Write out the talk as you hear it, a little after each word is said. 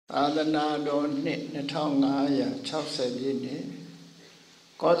Tayardaw nit 2560 ပြည့်နှစ်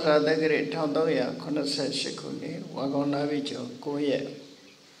ကောဇာတက္ကရာ1388ခုနှစ်ဝါကောင်လာပြီကျော်9ရက်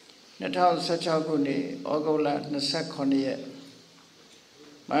2016ခုနှစ်ဩဂုတ်လ29ရက်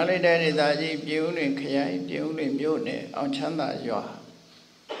မန္တလေးတိုင်းဒေသကြီးပြည်ဦးလွင်ခရိုင်ပြည်ဦးလွင်မြို့နယ်အောင်ချမ်းသာရွာ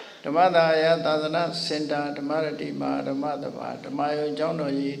ဓမ္မသာယသာသနာစင်တာဓမ္မရတိမဓမ္မတဘာဓမ္မယုံကျောင်း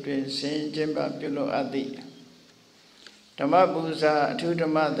တော်ကြီးတွင်ဆင်ကျင်းပပြုလုပ်အပ်သည့်ဓမ္မပူဇာအထူးဓ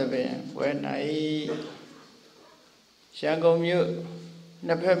မ္မသဘင်ပွဲ၌ရန်ကုန်မြို့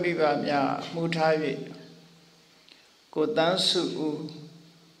နှစ်ဖက်မိဘများမှုထား၍ကိုတန်းစုဦး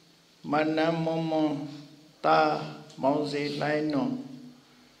မနန်းမွန်မွန်တာမောင်စီလိုင်းနွန်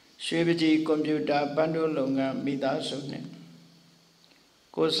ရွှေပကြီးကွန်ပျူတာပန်းတိုးလုပ်ငန်းမိသားစုနှင့်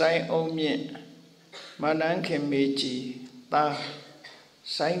ကိုဆိုင်အုံမြင့်မနန်းခင်မေကြီးတာ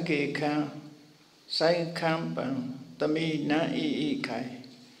ဆိုင်ကေခန်းဆိုင်ခန်းပန်သမီးနန်းဤခိုင်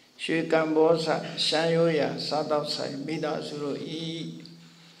ရွှေကံဘောဇရှမ်းရိုးရာစားတော့ဆိုင်မိသားစုတို့ဤ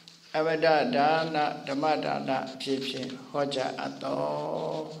အဝဒဒါနဓမ္မဒါနဖြစ်ဖြင့်ဟောကြားအပ်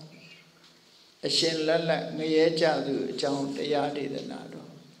တော်အရှင်လက်လက်ငရဲကြသူအကြောင်းတရားဒေသနာတော်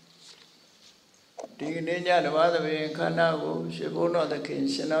ဒီကနေ့ညဓမ္မသဘင်ခန္ဓာကိုရှင်ဘုန်းတော်သခင်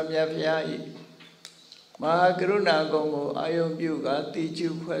ရှင်တော်မြတ်ဖရာဤမဟာကရုဏာကုံကိုအာယုပြုကတိကျ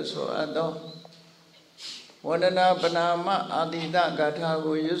ဖွဲ့ဆိုအပ်တော်ဝန္ဒနာပနာမအာတိတဂါထာ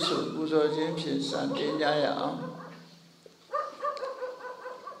ကိုရွတ်ဆိုပူဇော်ခြင်းဖြင့်စတင်ကြရအောင်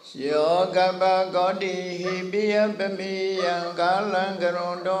ယောကပကောတိဟိပိယပမိယံကာလံကရွ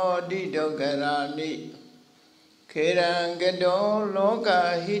န်တောတိဒုက္ခရာနိခေရံကတောလောက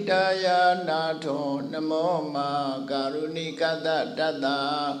ဟိတယာနာထောနမောမာကာရုဏိကတတတ္တ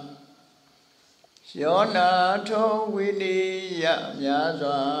ယောနာထောဝိနိယမြာ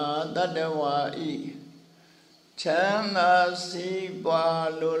စွာတတ္တဝါဤချမ်းသာစီးပွား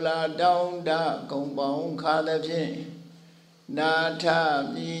လိုလားတောင်းတဂုံပေါင်းခါသဖြင့်နာထ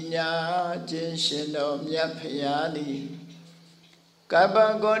မိညာခြင်းရှင်တော်မြတ်ဖရာသည်ကပ္ပ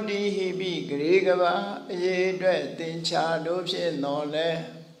ကောတိဟိပိဂရေကဘာအရေးအတွက်သင်္ချာတို့ဖြင့်တော်လဲ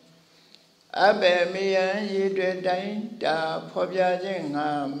အဘေမေယံရေတွေ့တိုင်းတာဖော်ပြခြင်းငါ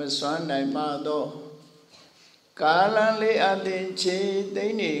မစွမ်းနိုင်မှသောကာလံလေးအသင်ချေသိ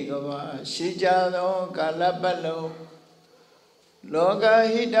မ့်နေကဘာရှိကြသောကာလပတ်လုံးလောက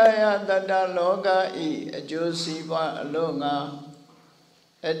ဟိတယတတ္တလောကဤအကျိုးစီးပွားအလို့ငါ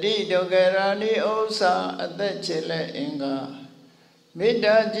အတိဒုက္ခရာနိဥ္စာအသက်ချေလက်အင်္ဂါမေတ္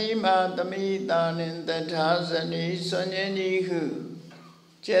တာကြီးမှသမိတာနှင့်တထာဇနီစွန်ញင်းကြီးဟု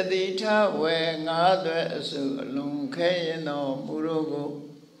ចេတိထဝေငါးသွဲအစုအလုံးခဲရင်တော်မူတို့ကို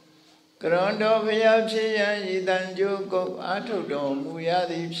ကရွန်တော်ဖျားဖြစ်ရန်ဤတန်ကြိုးကုတ်အာထုတ်တော်မူရ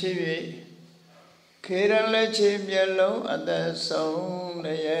သည်ဖြစ်၍ခေရန်လက်ချေမျက်လုံးအသက်ဆုံးလ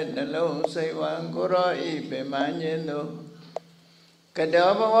ည်းနှလုံးစိတ်ဝံကိုရောဤပင်မညင်းတို့က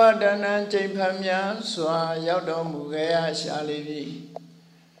တောဘဝတဏ္ဍချိန်ဖန်များစွာရောက်တော်မူခဲ့ရရှာလိပြီ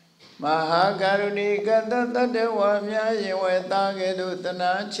မဟာကရုဏီကတတတ္တဝါများရင်ဝဲသားကဲ့သို့တ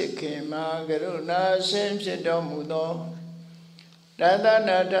နာချစ်ခင်မှာကရုဏာရှင်ဖြစ်တော်မူသောတတ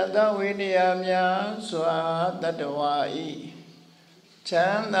နာတတဝိနည်းများစွာတတ္တဝါဤချ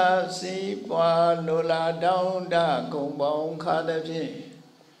မ်းသာစီးပွားလိုလားတောင်းတဂုံပေါင်းခါသဖြင့်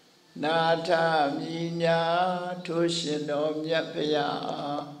နာထမိညာထိုရှင်တော်မြတ်ဖရာ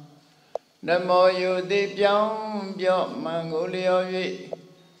နမောယုတိပြောင်းပြော့မံကိုလျော်၍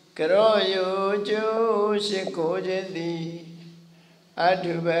ကရောယုကျိုးရှိခိုးခြင်းသည်အ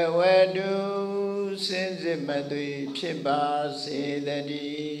ထုဘဝတုစင်စစ်မသွေဖြစ်ပါစေတ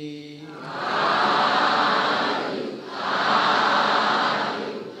ည်း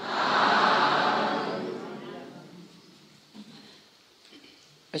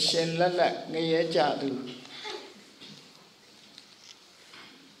အရှင်လက်လက်ငရဲကြသူ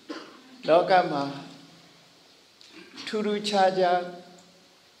လောကမှာထူးထူးခြားခြား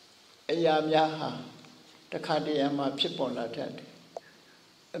အရာများဟာတခါတရံမှာဖြစ်ပေါ်လာတတ်တယ်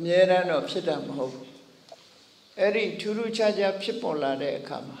အမြဲတမ်းတော့ဖြစ်တာမဟုတ်ဘူးအဲ့ဒီထူးထူးခြားခြားဖြစ်ပေါ်လာတဲ့အ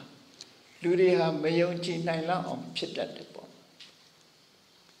ခါမှာလူတွေဟာမယုံကြည်နိုင်လောက်အောင်ဖြစ်တတ်တယ်ပေါ့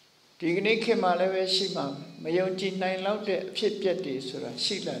ဒီကနေ့ခေတ်မှာလည်းပဲရှိမှာမယုံကြည်နိုင်လောက်တဲ့အဖြစ်အပျက်တွေဆိုတာ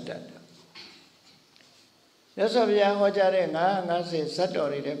ရှိလာတတ်တယ်ရသော်ဗျာဟောကြားတဲ့950ဇတ်တော်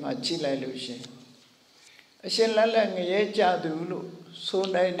တွေထဲမှာကြည့်လိုက်လို့ရှင်အရှင်လက်လက်ငရဲကြသူလို့ဆို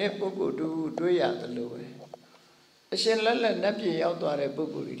နိုင်တဲ့ပုဂ္ဂိုလ်တူတွေ့ရတယ်လို့ပဲအရှင်လက်လက်နတ်ပြည်ရောက်သွားတဲ့ပု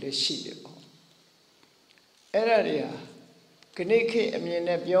ဂ္ဂိုလ်တွေလည်းရှိတယ်ပေါ့အဲ့ဒါတွေဟာခဏခေတ်အမြင်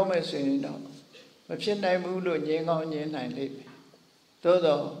နဲ့ပြောမယ်ဆိုရင်တော့မဖြစ်နိုင်ဘူးလို့ငြင်းကောင်းငြင်းနိုင်လိမ့်မယ်သို့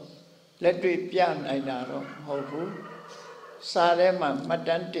တော့လက်တွေ့ပြနိုင်တာတော့မဟုတ်ဘူး စာထဲမှာမှတ်တ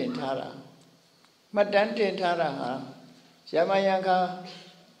မ်းတင်ထားတာမှတ်တမ်းတင်ထားတာဟာယမယံခါ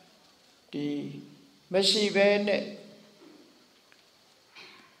ဒီမရှိဘဲနဲ့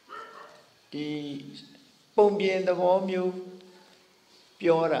ဒီပုံပြင်သဘောမျိုး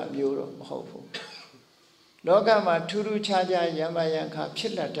ပြောတာမျိုးတော့မဟုတ်ဘူးလောကမှာထူးထူးခြားခြားယမယံခါဖြ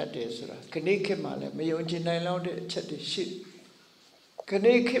စ်လာတတ်တယ်ဆိုတာခဏိခေတ်မှာလည်းမယုံကြည်နိုင်လောက်တဲ့အချက်တွေရှိခ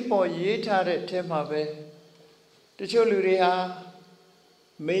ဏိခေတ်ပေါ်ရေးထားတဲ့အထက်မှာပဲတချို့လူတွေဟာ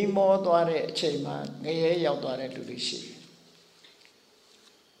မိန်မောသွားတဲ့အချိန်မှာငရဲရောက်သွားတဲ့လူတွေရှိတယ်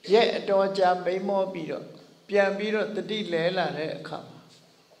ရဲ့အတော်ကြာမိန်မောပြီးတော့ပြန်ပြီးတော့တတိလဲလာတဲ့အခါမှာ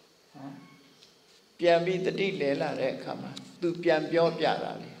ပြန်ပြီးတတိလဲလာတဲ့အခါမှာသူပြန်ပြောပြ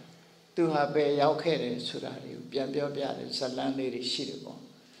တာလေသူဟာပဲရောက်ခဲ့တယ်ဆိုတာကိုပြန်ပြောပြတယ်ဇလန်းလေးတွေရှိတယ်ပေါ့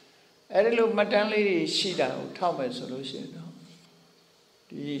အဲ့ဒီလိုမှတ်တမ်းလေးတွေရှိတာကိုထောက်မယ်ဆိုလို့ရှိရင်တော့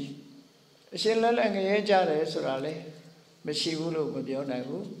ဒီအရှင်လက်လက်ငရဲကြတယ်ဆိုတာလေမရှိဘူးလို့မပြောနိုင်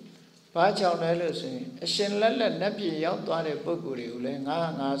ဘူးဘာကြောင့်လဲလို့ဆိုရင်အရှင်လက်လက်နတ်ပြည်ရောက်သွားတဲ့ပုဂ္ဂိုလ်တွေကိုလည်း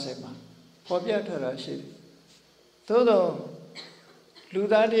950မှာဖော်ပြထားတာရှိတယ်သို့တော့လူ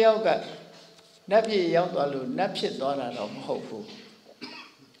သားတစ်ယောက်ကနတ်ပြည်ရောက်သွားလို့နတ်ဖြစ်သွားတာတော့မဟုတ်ဘူး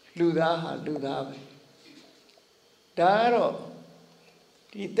လူသားဟာလူသားပဲဒါကတော့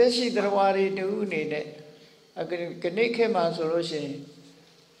ဒီသက်ရှိတရားဝါတွေတူအနေနဲ့ကနေ့ခေတ်မှာဆိုလို့ရှိရင်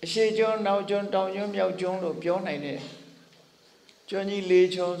အရှိကျွန်းနောက်ကျွန်းတောင်ကျွန်းမြောက်ကျွန်းလို့ပြောနိုင်တဲ့ကျွန်းကြီး၄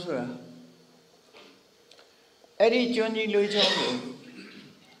ကျွန်းဆိုတာအဲ့ဒီကျွန်းကြီး၄ကျွန်းကို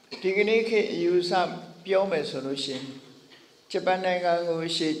ဒီကနေ့ခေတ်အယူဆပြောမယ်ဆိုလို့ရှိရင်ဂျပန်နိုင်ငံကို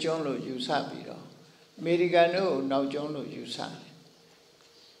အရှိကျွန်းလို့ယူဆပြီးတော့အမေရိကန်တို့ကိုနောက်ကျွန်းလို့ယူဆတယ်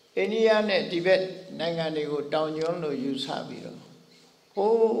အိန္ဒိယနဲ့ဒီဘက်နိုင်ငံတွေကိုတောင်ကျွန်းလို့ယူဆပြီးတော့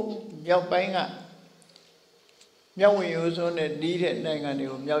ဟိုးမြောက်ပိုင်းကမြောက်ဝင်ရိုးစွန်းနဲ့နီးတဲ့နိုင်ငံတွေ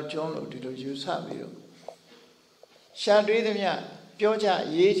ကိုမြောက်ကျွန်းလို့ဒီလိုယူဆပြီးတော့ရှာတွေးသမျှပြောကြ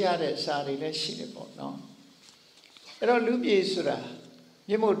ရေးကြတဲ့စာတွေလည်းရှိတယ်ပေါ့နော်အဲ့တော့လူပြည်ဆိုတာ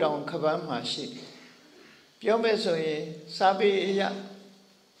မြင့်မို့တောင်ခပန်းမှာရှိတယ်ပြောမယ်ဆိုရင်စာပေအရ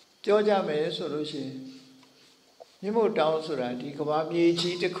ပြောကြမယ်ဆိုလို့ရှိရင်မြင့်မို့တောင်ဆိုတာဒီကဘာမြေ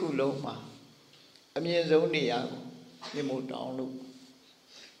ကြီးတစ်ခုလုံးမှာအမြင့်ဆုံးနေရာကိုမြင့်မို့တောင်လို့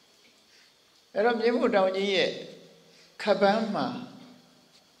အဲ့တော့မြင့်မို့တောင်ကြီးရဲ့ခပန်းမှာ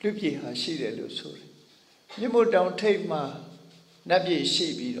လူပြည်ဟာရှိတယ်လို့ဆိုတယ်မြင့်မို့တောင်ထိပ်မှာနတ်ပြည်ရှိ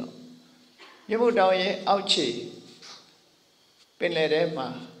ပြီးတော့မြင့်မို့တောင်ရဲ့အောက်ခြေပင်လယ်ထဲမှာ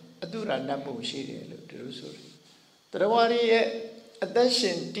အတုရနတ်ပုံရှိတယ်လို့သူတို့ဆိုတယ်တရားဝါရီရဲ့အသက်ရှ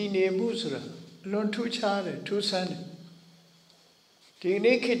င်တည်နေမှုဆိုတာလွန်ထူးခြားတယ်ထူးဆန်းတယ်ဒီ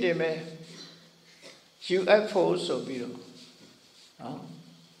နေ့ခေတ်တည်းမဲ့ UFO ဆိုပြီးတော့နော်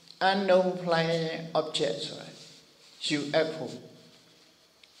unknown flying object ဆိုတာ UFO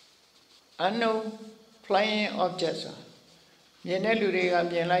unknown flying object ဆိုတာမြင်တဲ့လူတွေက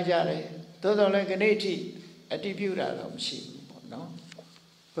မြင်လိုက်ကြတယ်သို့တော်လည်းခဏိထိအတည်ပြုတာတော့မရှိဘူးပေါ့နော်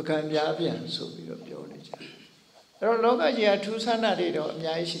ပကံပြားပြန်ဆိုပြီးတော့ပြောနေကြတယ်အဲ့တော့လောကကြီးကထူးဆန်းတာတွေတော့အ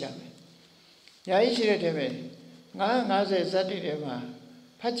များကြီးရှိတာပဲအများကြီးရှိတဲ့ထဲမှာ950ဇတ်တိထဲမှာ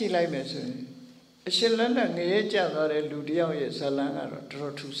ဖတ်ကြည့်လိုက်မယ်ဆိုရင်အရှင်လက်လက်ငရဲကျသွားတဲ့လူတစ်ယောက်ရဲ့ဇလန်းကတော့တော်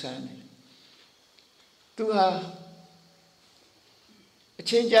တော်ထူးဆန်းတယ်သူဟာအ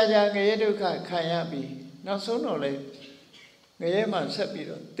ချင်းကြာကြာငရဲဒုက္ခခံရပြီးနောက်ဆုံးတော့လေငရဲမှာဆက်ပြီး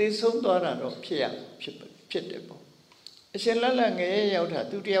တော့သေဆုံးသွားတာတော့ဖြစ်တယ်ပေါ့အရှင်လက်လက်ငရဲရောက်တာ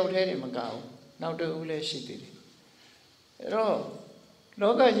သူတယောက်တည်းနေမကဘူးနောက်တစ်ဦးလည်းရှိသေးတယ်အဲ့တော့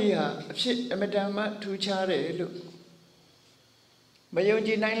လောကကြီးဟာအဖြစ်အမတန်မှထူးခြားတယ်လို့မယုံကြ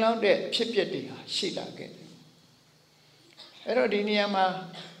ည်နိုင်လောက်တဲ့အဖြစ်အပျက်တွေဟာရှိလာခဲ့တယ်အဲ့တော့ဒီနေရာမှာ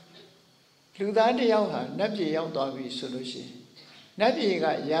လူသားတစ်ယောက်ဟာနတ်ပြည်ရောက်သွားပြီဆိုလို့ရှိရင်နတ်ပြည်က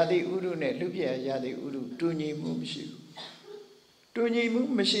ယာတိဥရုနဲ့လူပြည်ယာတိဥရုတူညီမှုမရှိဘူးတူညီမှု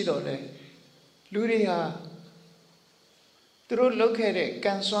မရှိတော့လေလူတွေဟာသူတို့လုပ်ခဲ့တဲ့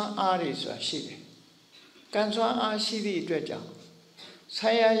ကံစွမ်းအားတွေဆိုတာရှိတယ်ကံစွမ်းအားရှိသည့်အတွက်ကြောင့်ဆ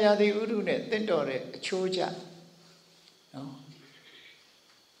ရာယာတိဥရုနဲ့တင့်တော်တဲ့အချိုးကျနော်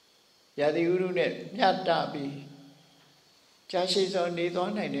ယာတိဥရုနဲ့မြတ်တာပြီးကြာရှည်စွာနေ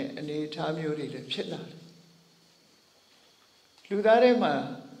သွားနိုင်တဲ့အနေအထားမျိုးတွေလည်းဖြစ်လာတယ်လူသားတွေမှာ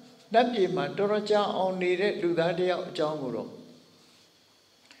နတ်ပြည်မှာတော်တော်ကြာအောင်နေတဲ့လူသားတယောက်အကြောင်းကိုတော့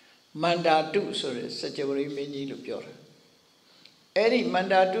မန္တာတုဆိုတဲ့စကြဝဠာမင်းကြီးလို့ပြောတာအဲ့ဒီမန္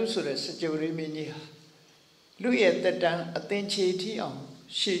တာတုဆိုတဲ့စကြဝဠာမင်းကြီးဟာလူရဲ့တက်တန်းအသင်္ချေထိအောင်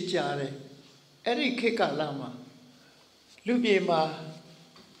ရှည်ကြတယ်အဲ့ဒီခေတ်ကာလမှာလူပြေမှာ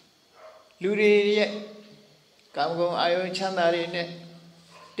လူတွေရဲ့ကာမဂုဏ်အာယုချမ်းသာတွေနဲ့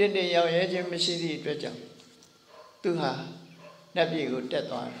တင့်တယ်ရောက်ရဲခြင်းမရှိသည့်အတွက်ကြောင့်သူဟာနတ်ပြည်ကိုတက်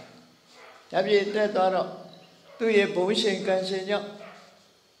သွားတယ်နတ်ပြည်တက်သွားတော့သူ သူ့ရဲ့ဘုံရှင်ကံရှင်ကြောင့်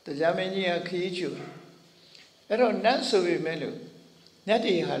တရားမင်းကြီးကခရီးကျူအဲ့တော့နတ်ဆိုပေမဲ့လို့နတ်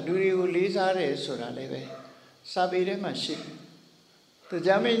တွေဟာလူတွေကိုလေးစားတယ်ဆိုတာလည်းပဲစာပေထဲမှာရှိတယ်တ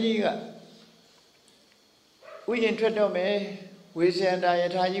ရားမင်းကြီးကဥယျာဉ်ထွက်တော့မယ်ဝေဇယန္တာယ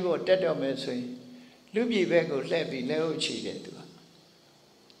ထာကြီးပေါ်တက်တော့မယ်ဆိုရင်လူပြည်ဘက်ကိုလှည့်ပြီးလက်ဟုတ်ချီတယ်သူက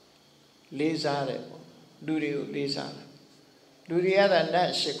လေးစားတယ်ပေါ့လူတွေကိုလေးစားတယ်လူတွေကသာနတ်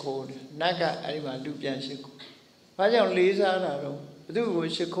ရှိခိုးတယ်နတ်ကအဲ့ဒီမှာလူပြန်ရှိခိုးဘာကြောင့်လေးစားတာတော့ဘသူ့ကို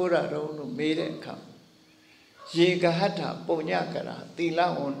ရှိခိုးတာတော့လို့မေးတဲ့အခါယေကဟတ္ထပုညကရာသီလ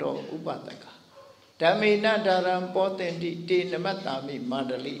ဝန္တောဥပဒကဓမ္မေနဒါရံပောတင်တိတေနမတ္တာမိမန္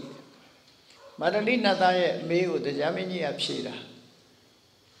တလိမန္တလိနတ်သားရဲ့အမေကိုတရားမင်းကြီးကဖြေတာ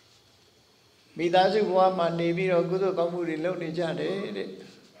မိသားစုဘဝမှာနေပြီးတော့ကုသိုလ်ကောင်းမှုတွေလုပ်နေကြတယ်တဲ့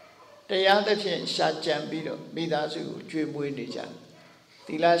တရားသဖြင့်ရှာကြံပြီးတော့မိသားစုကိုကျွေးမွေးနေကြတယ်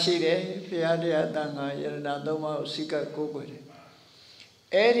သီလရှိတယ်ဘုရားတရားတန်ခါယရဏသုံးပါးကိုစိကပ်ကိုးကွယ်တယ်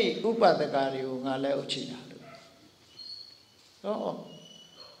အဲ့ဒီဥပဒကတွေကိုငါလည်းအုပ်ချတာလို့ဟော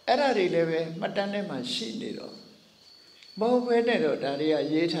အဲ့ဒါတွေလည်းပဲမှတ်တမ်းထဲမှာရှိနေတော့မဟုတ်ဘဲနဲ့တော့ဒါတွေက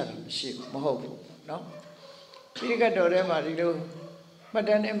ရေးထားတာမရှိဘူးမဟုတ်ဘူးเนาะပိဋကတ်တော်ထဲမှာဒီလိုမှတ်တ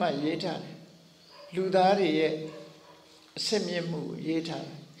မ်းထဲမှာရေးထားတယ်လူသားတွေရဲ့အစစ်မြင့်မှုရေးထားတ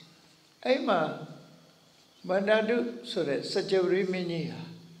ယ်အဲ့မှာမန္တတုဆိုတဲ့စကြဝဠာမင်းကြီးဟာ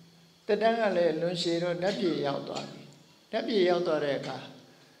တတန်းကလည်းလွန်ရှည်တော့နတ်ပြည်ရောက်သွားပြီနတ်ပြည်ရောက်သွားတဲ့အခါ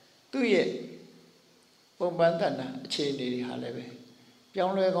သူ့ရဲ့ပုံပန်းတဏ္ဍအခြေအနေတွေဟာလည်းပဲပြော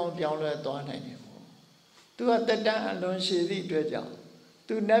င်းလဲကောင်းပြောင်းလဲသွားနိုင်တယ်ပေါ့သူကတတန်းအလွန်ရှည်သည့်အတွက်ကြောင့်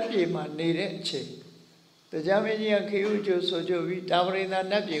သူနတ်ပြည်မှာနေတဲ့အချိန်တရားမင်းကြီးကခေဥကျိုးဆိုကြပြီးတာဝရိန္ဒ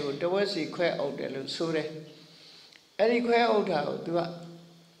နတ်ပြည်ကိုတဝက်စီခွဲအုပ်တယ်လို့ဆိုတယ်အဲ့ဒီခွဲအုပ်တာကိုသူက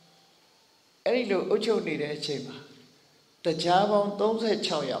အဲ့ဒီလိုအုပ်ချုပ်နေတဲ့အချိန်မှာတရားပေါင်း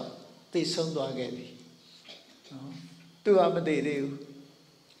36ယောက်သိဆုံးသွားခဲ့ပြီနော်သူကမသိသေးဘူး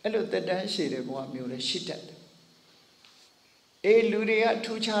အဲ့လိုတက်တန်းရှိတဲ့ဘဝမျိုးလည်းရှိတတ်တယ်အေးလူတွေက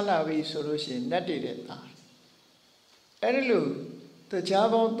ထူးခြားလာပြီဆိုလို့ရှိရင်နတ်တွေတဲ့သားအဲ့ဒီလိုတရား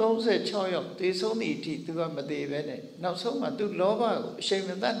ပေါင်း36ယောက်သိဆုံးသည့်အထိသူကမသိပဲနဲ့နောက်ဆုံးမှာသူလောဘကိုအရှိန်မ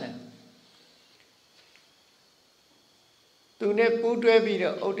တတ်နိုင်သူနဲ့ပူးတွဲပြီး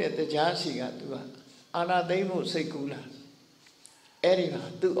တော့အုပ်တဲ့တရားစီကသူကအာနာသိမ့်မှုစိတ်ကူးလာအဲ့ဒီမှာ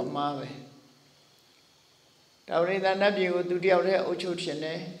သူ့အမားပဲတာဝရိန္ဒနတ်ပြည်ကိုသူတယောက်တည်းအုပ်ချုပ်ရှင်တ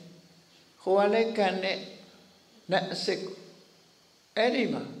ယ်ဟိုကလည်းကန်နဲ့နတ်အစစ်အဲ့ဒီ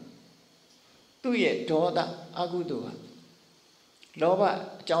မှာသူ့ရဲ့ဒေါသအကုသိုလ်ကလောဘအ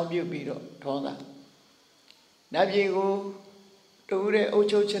ကြောင်းပြုပြီးတော့ဒေါသနတ်ပြည်ကိုတူတဲ့အုပ်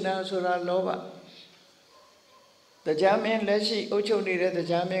ချုပ်ချင်တာဆိုတာလောဘတရားမင်းလက်ရှိအုပ်ချုပ်နေတဲ့တ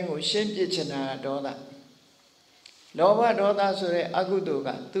ရားမင်းကိုရှင်းပြချင်တာဒေါသလောဘဒေါသဆိုတဲ့အကုသိုလ်က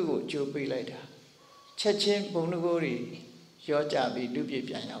သူ့ကိုကြိုးပေးလိုက်တာချက်ချင်းဘုံတကိုးတွေရောကြပြီးလူပြည့်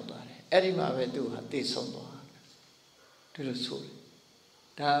ပြန်ရောက်သွားတယ်အဲ့ဒီမှာပဲသူဟာသိဆုံးသွားတယ်ဒီလိုဆိုတယ်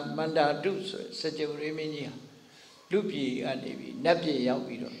ဒါမန္တာတုဆိုစကြဝဠာမင်းကြီးဟာလူပြည်ကနေပြီးနတ်ပြည်ရောက်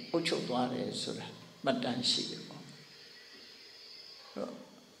ပြီးတော့အုပ်ချုပ်သွားတယ်ဆိုတာမှတ်တမ်းရှိတယ်ပေါ့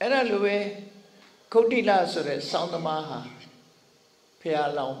အဲ့ဒါလိုပဲခုတ်တိလဆိုတဲ့စောင်းသမားဟာဖះ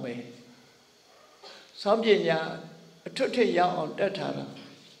လောင်းပဲစောင်းပညာအထွတ်ထိပ်ရောက်အောင်တက်ထားတာ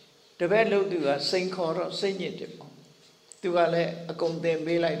တပည့်လို့သူကစိန်ခေါ်တော့စိတ်ညစ်တယ်ပေါ့သူကလည်းအကုန်သင်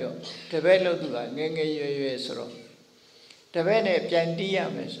ပေးလိုက်တော့တပည့်လို့သူကငယ်ငယ်ရွယ်ရွယ်ဆိုတော့တပည့်နဲ့ပြန်တီးရ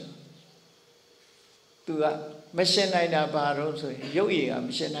မယ်ဆိုသူကမရှင်းနိုင်တာဘာတော့ဆိုရင်ရုပ်ရည်ကမ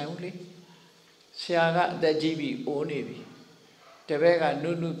ရှင်းနိုင်ဘူးလေဆရာကအသက်ကြီးပြီးအိုးနေပြီတပည့်က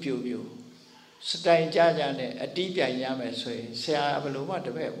နုနုပြူပြူစတိုင်ကြကြနဲ့အတီးပြိုင်ရမယ်ဆိုရင်ဆရာဘယ်လိုမှတ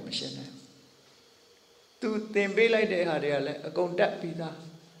ပည့်ကိုမရှင်းနိုင်သူသင်ပေးလိုက်တဲ့ဟာတွေကလည်းအကုန်တက်ပြီးသား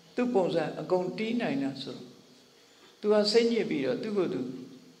သူ့ပုံစံအကုန်တီးနိုင်တာဆိုသူကစိတ်ညစ်ပြီးတော့သူ့ကိုယ်သူ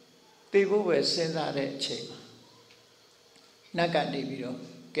သိဖို့ပဲစဉ်းစားတဲ့အချိန်နတ်ကနေပြီးတော့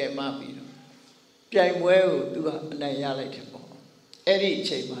ကဲမပြီးတော့ပြိုင်ပွဲကိုသူကအနိုင်ရလိုက်တယ်ပေါ့အဲ့ဒီအ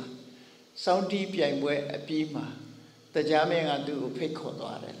ချိန်မှာစောင်းတီးပြိုင်ပွဲအပြီးမှာတရားမင်းကသူ့ကိုဖိတ်ခေါ်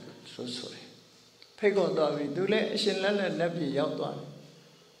သွားတယ်လို့ဆိုတယ်ဖိတ်ခေါ်သွားပြီသူလည်းအရှင်လက်လက်နတ်ပြည်ရောက်သွားတယ်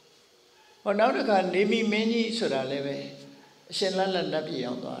ဟောနောက်တစ်ခါနေမီမင်းကြီးဆိုတာလည်းပဲအရှင်လက်လက်နတ်ပြည်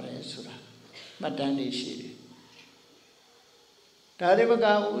ရောက်သွားတယ်ဆိုတာမှတ်တမ်းတွေရှိတယ်ဒါတွေမက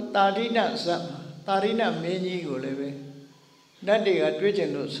ဘူးတာရိဏဇတ်မှာတာရိဏမင်းကြီးကိုလည်းပဲနတ်တွေကတွေးကျ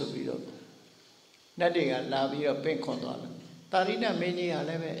င်လို့ဆိုပြီးတော့နတ်တွေကလာပြီးတော့ပင့်ခွန်သွားတယ်တာရိဏမင်းကြီးဟာ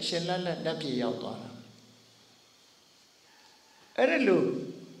လည်းပဲအရှင်လက်လက်နတ်ပြည်ရောက်သွားတာအဲ့ဒါလို့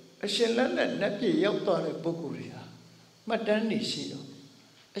အရှင်လက်လက်နတ်ပြည်ရောက်သွားတဲ့ပုဂ္ဂိုလ်တွေဟာမှတ်တမ်းနေရှိတော့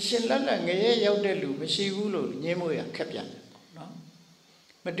အရှင်လက်လက်ငရဲရောက်တဲ့လူမရှိဘူးလို့ညင်းမို့ရခက်ပြန်တယ်ပေါ့နော်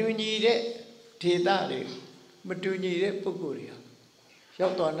မတူညီတဲ့ဒေသတွေ မတူညီတဲ့ပုဂ္ဂိုလ်တွေရော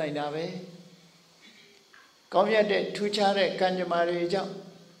က်သွားနိုင်တာပဲကောင်းမြတ်တဲ့ထူးခြားတဲ့ကံကြမ္မာတွေကြောင့်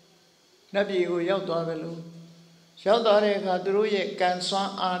နတ်ပြည်ကိုရောက်သွားတယ်လို့ရောက်သွားတဲ့အခါသူတို့ရဲ့ကံစွ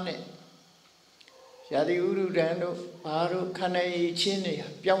မ်းအားနဲ့ရာသီဥတုတန်တို့ဘာတို့ခန္ဓာရည်ချင်းတွေ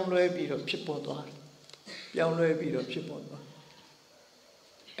ပြောင်းလဲပြီးတော့ဖြစ်ပေါ်သွားတယ်ပြောင်းလဲပြီးတော့ဖြစ်ပေါ်သွား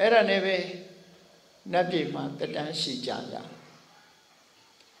အဲ့ဒါနဲ့ပဲနတ်ပြည်မှာတတန်းရှိကြ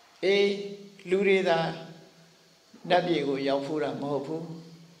အေးလူတွေသာနတ်ပြည်ကိုရောက်ဖို့တာမဟုတ်ဘူး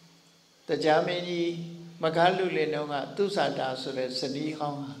တရားမင်းကြီးမကားလူလင်တော့ကသူစာတာဆိုတဲ့ဇနီးဟော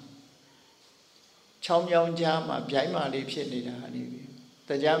င်းဟာချောင်းမြောင်းကြားမှာဗျိုင်းမာလေးဖြစ်နေတာနေပြီတ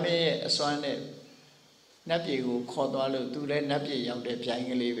ရားမင်းရဲ့အစွမ်းနဲ့နတ်ပြည်ကိုခေါ်သွားလို့သူလည်းနတ်ပြည်ရောက်တဲ့ဗျိုင်း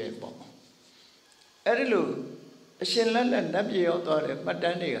ကလေးပဲပေါ့အဲ့ဒီလိုအရှင်လက်လက်နတ်ပြည်ရောက်သွားတဲ့မှတ်တ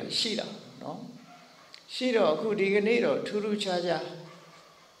မ်းတွေကရှိတာနော်ရှိတော့အခုဒီကနေ့တော့ထူးထူးခြားခြား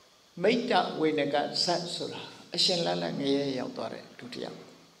မိတ္တဝေနကဇတ်ဆိုတာအရှင်လက်လက်ငရဲရောက်သွားတဲ့ဒုတိယ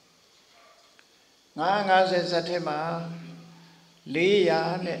950ဇတ်ထဲမှာ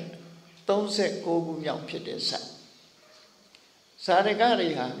439ခုမြောက်ဖြစ်တဲ့ဇတ်ဇာတကတွေ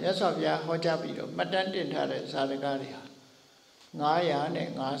ဟာမြတ်စွာဘုရားဟောကြားပြီးတော့မှတ်တမ်းတင်ထားတဲ့ဇာတကတွေဟာ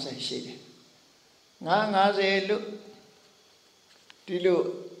950ရှိတယ်950လို့ဒီလို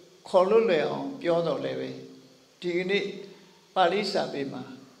ခေါ်လို့လွယ်အောင်ပြောတော့လည်းပဲဒီကနေ့ပါဠိစာပေမှာ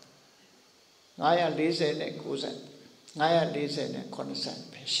949ဇတ်949ဇတ်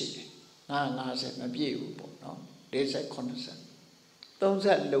ပဲရှိတယ်950မပြည့်ဘူးပေါ့နော်49ဇတ်3ဇ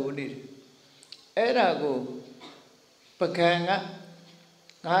တ်လိုနေတယ်အဲ့ဒါကိုပကံက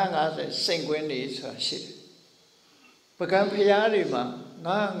950စိန်ကွင်းနေဆိုတာရှိတယ်ပကံဖျားတွေမှာ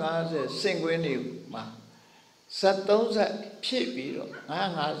950စိန်ကွင်းနေမှာဇတ်3ဇတ်ဖြစ်ပြီးတော့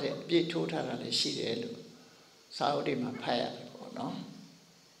950အပြည့်ထိုးထားတာလည်းရှိတယ်လို့စာအုပ်တွေမှာဖတ်ရတယ်ပေါ့နော်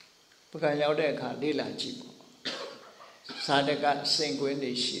ပကံရောက်တဲ့အခါလေ့လာကြည့်ပေါ့ဇာတကစိန်ကွင်း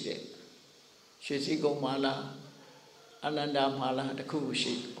တွေရှိတဲ့ရွှေစည်းကုန်းမာလာအနန္ဒမာလာတခု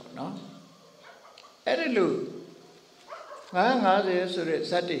ရှိပေါ့နော်အဲ့ဒီလို950ဆိုတဲ့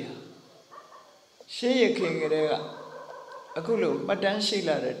ဇတ်တွေဟာရှေးရခင်ကလေးကအခုလိုမှတ်တမ်းရှိ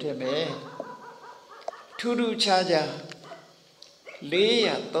လာတဲ့တည်းပဲထူးထူးခြားခြား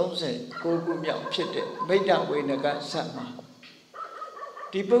439ခုမြောက်ဖြစ်တဲ့မိတ္တဝေနကဇတ်မှာ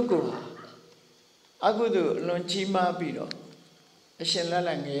ဒီပုဂ္ဂိုလ်ဟာအကုသိုလ်အလွန်ကြီးမားပြီးတော့အရှင်လက်လ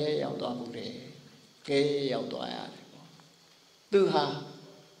က်ငရဲရောက်သွားမှုတယ်ငရဲရောက်သွားရတယ်ပေါ့သူဟာ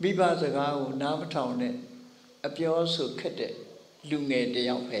မိဘစကားကိုနားမထောင်နဲ့အပြောဆိုခက်တဲ့လူငယ်တ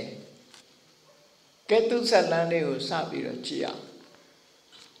ယောက်ပဲကဲသူဇတ်လန်းလေးကိုစပြီးတော့ကြည့်အောင်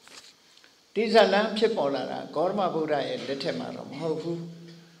ဒီဇတ်လန်းဖြစ်ပေါ်လာတာဂေါတမဗုဒ္ဓရဲ့လက်ထက်မှာတော့မဟုတ်ဘူး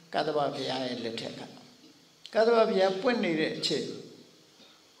ကသဗ္ဗဘုရားရဲ့လက်ထက်ကကသဗ္ဗဘုရားပွင့်နေတဲ့အချိန်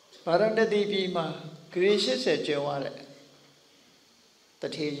ဗာရဏသီပြည်မှာဂရေ80ကျော်သွားတဲ့တ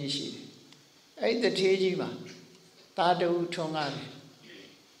ထေးကြီးရှိတယ်အဲ့ဒီတထေးကြီးမှာတာတူထွန်းကားတယ်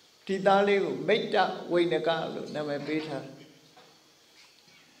ဒီသားလေးကိုမိတ္တဝိနကလို့နာမည်ပေးထား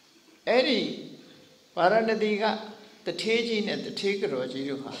အဲ့ဒီဗာရဏသီကတထေးကြီးနဲ့တထေးကတော်ကြီး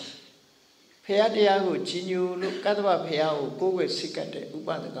တို့ဟာဖရာတရားကိုကြီးညိုလို့ကတ္တဗဖရာကိုကိုးကွယ်စိတ်ကပ်တဲ့ဥပ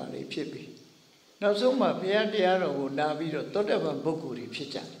ဒကလေးဖြစ်ပြီးနောက်ဆုံးမှာဖရာတရားတော်ကိုနာပြီးတော့သောတပန်ပုဂ္ဂိုလ်တွေဖြစ်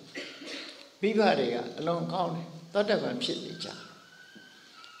ကြတယ်မိဘတွေကအလွန်ကောင်းတယ်သောတပန်ဖြစ်နေကြ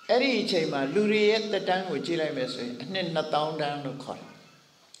အဲ့ဒီအချိန်မှာလူတွေရဲ့တက်တန်းကိုကြည့်လိုက်မယ်ဆိုရင်အနှစ်2000တန်းလို့ခေါ်တယ်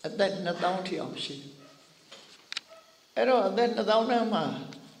အသက်2000ထိအောင်ရှိတယ်အဲ့တော့အသက်2000တန်းမှာ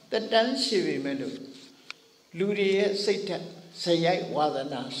တက်တန်းရှိပြီမဲ့လို့လူတွေရဲ့စိတ်ဓာတ်ဇယိုက်ဝါဒ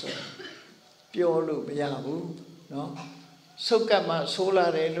နာဆိုပြောလို့မရဘူးเนาะဆုတ်ကပ်မှဆိုးလာ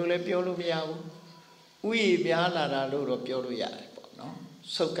တယ်လို့လည်းပြောလို့မရဘူးဥယျာဉ်ပြားလာတာလို့တော့ပြောလို့ရတယ်ပေါ့เนาะ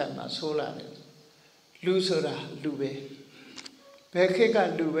ဆုတ်ကပ်မှဆိုးလာတယ်လူဆိုတာလူပဲဘယ်ခေတ်က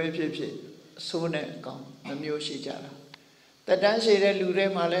လူပဲဖြစ်ဖြစ်အဆိုးနဲ့အကောင်းနှမျိုးရှိကြတာတက်တန်းရှိတဲ့လူတွေ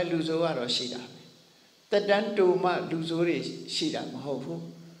မှာလည်းလူဆိုးကတော့ရှိတာပဲတက်တန်းတူမှလူဆိုးတွေရှိတာမဟုတ်ဘူး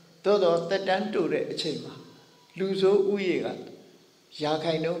သို့တော့တက်တန်းတူတဲ့အချိန်မှာလူဆိုးဥယျာဉ်ကရာ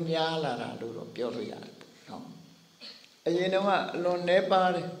ခိုင်နှုန်းများလာတာလို့တော့ပြောလို့ရတယ်နော်အရင်တော့ကအလွန်နှဲပါ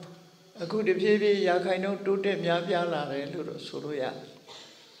တယ်အခုတဖြည်းဖြည်းရာခိုင်နှုန်းတိုးတက်များပြားလာတယ်လို့တော့ဆိုလို့ရတယ်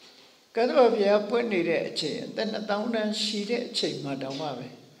ကတ္တဗဘုရားပွင့်နေတဲ့အချိန်အသက်2000တန်းရှိတဲ့အချိန်မှာတောင်မှပဲ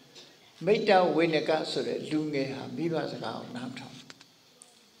မိတ္တဝေနကဆိုတဲ့လူငယ်ဟာမိဘစကားကိုနားထောင်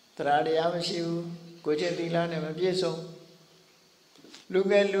တရားတရားမရှိဘူးကိုချင်းသီလနဲ့မပြည့်စုံလူ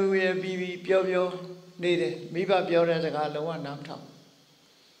ငယ်လူရယ်ပြီးပြောနေတယ်မိဘပြောတဲ့စကားလုံးဝနားထောင်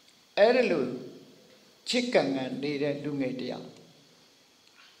အဲ့ဒါလို့ချစ်ကန်ကန်နေတဲ့လူငယ်တယောက်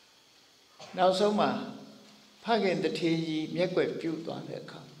နောက်ဆုံးမှာဖခင်တထေးကြီးမျက်ွယ်ပြုတ်သွားတဲ့အ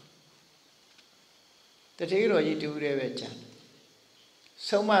ခါတ thế rồi gì tu re về chán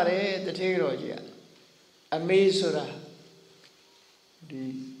sống mà đấy thế rồi gì ạ ame sura đi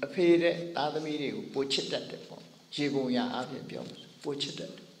phê đấy ta tâm đi của bố chết đấy chỉ cùng nhà áp dụng biểu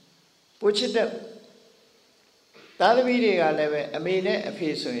bố chết đấy ta tâm đi cái này về ame đấy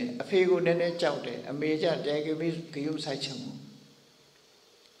phê rồi phê của nên cháu đấy ame cha đấy cái dùng sai chăng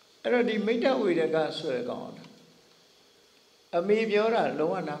rồi đi mấy đứa người ta sửa còn ame biểu là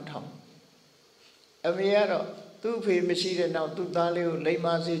lâu anh nam thòng ame đó tu phê mới xí nào tu ta liu lấy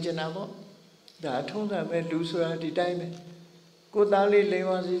ma gì chứ nào có đã thông ra mấy lũ sura đi đây mấy cô ta lấy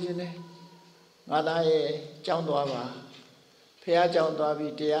ma gì chứ này ngã ta ye trong đó bà phía trong đó bị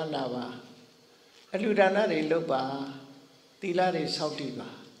tia na bà lũ đàn nó đi lúc bà tì la đi sau đi bà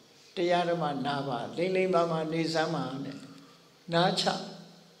tia đó mà na bà lấy mà đi ra mà này ná chạ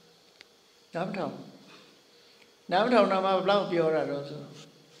nắm thòng nào mà bao biểu ra rồi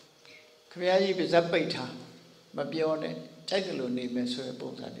phía gì bị giáp bậy thà mà biểu này trái cái lúa này mình soi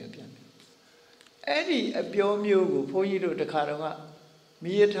bông ra được tiền ấy đi biểu miêu của phô gì rồi được khá đâu ạ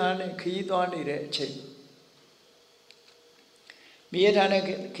miết thà này khí toan đi đấy chị miết thà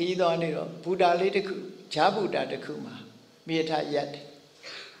này khí toan đi rồi Buddha lấy được giá Buddha được mà miết thà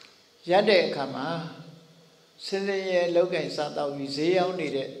yết đấy cả mà sinh ra lâu ngày sao tao bị dễ ông đi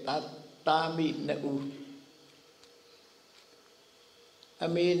đấy ta bị nợ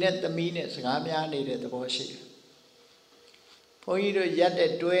ame net tami net sanga myaနေတဲ့သဘောရှိတယ်။ဘုန်းကြီးတို့ရက်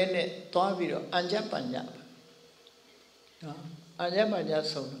တဲ့တွဲနဲ့သွားပြီးတော့အញ្ញပညာနော်အញ្ញပညာ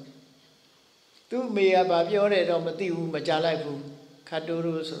ဆုံးတော့သူ့မိကဘာပြောတယ်တော့မသိဘူးမကြားလိုက်ဘူးခတ်တိုး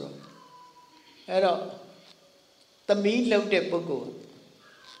တို့ဆိုတော့အဲ့တော့သမီးလှုပ်တဲ့ပုဂ္ဂိုလ်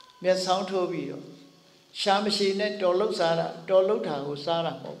မျက်စောင်းထိုးပြီးတော့ရှားမရှိနဲ့တော်လှုပ်စားတာတော်လှုပ်တာကိုစား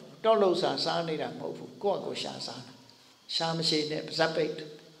တာမဟုတ်ဘူးတော်လှုပ်စားနေတာမဟုတ်ဘူးကိုယ့်ကိုရှားစားတာရှားမရှိနဲ့ဇပ်ပိတ်အဲ့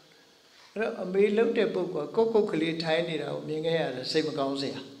တော့အမေလှုပ်တဲ့ပုဂ္ဂိုလ်ကုတ်ကလေးထိုင်းနေတာကိုမြင်ခဲ့ရတယ်စိတ်မကောင်းစ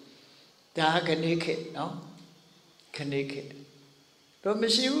ရာဒါခဏိခေနော်ခဏိခေတော့မ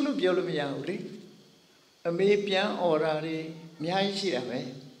ရှိဘူးလို့ပြောလို့မရဘူးလေအမေပြန်អော်တာတွေအများကြီးရှိတာပဲ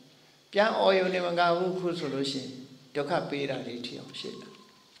ပြန်អော်ရုံနဲ့မကဘူးခုဆိုလို့ရှိရင်ဒုက္ခပေးတာတွေထီအောင်ရှိတာ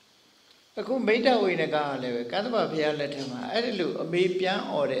အခုမိတ္တဝိနကလည်းပဲကသဗ္ဗဘုရားလက်ထက်မှာအဲ့ဒီလိုအမေပြန်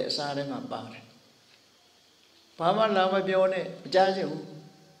អော်တဲ့အစားထဲမှာပါတယ်ဘာမှလာမပြောနဲ့မကြားချင်ဘူး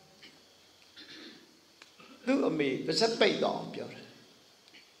သူ့အမေပါစက်ပိတ်တော့ပြောတယ်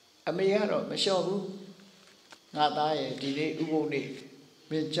အမေကတော့မလျှော့ဘူးငါသားရဲ့ဒီနေ့ဥပုပ်နေ့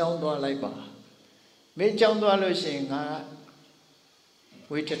မင်းကြောင်းသွားလိုက်ပါမင်းကြောင်းသွားလို့ရှိရင်ငါ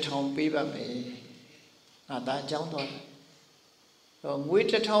ဝေးတစ်ထောင်ပေးပါမယ်ငါသားကြောင်းသွားတော့ငွေ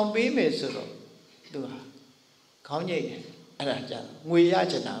တစ်ထောင်ပေးမယ်ဆိုတော့သူဟာခေါင်းညိတ်တယ်အဲ့ဒါကြာငွေရ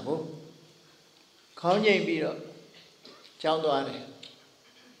ချင်တာကိုခေါင်းညိတ်ပြီးတော့ကြောင်းသွားတယ်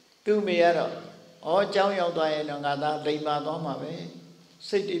သူ့မိကတော့ကြောင်းရောက်သွားရင်တော့ငါသားလိမ်မာသွားမှာပဲ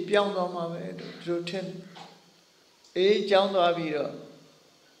စိတ်တွေပြောင်းသွားမှာပဲသူထင်ကြောင်းသွားပြီးတော့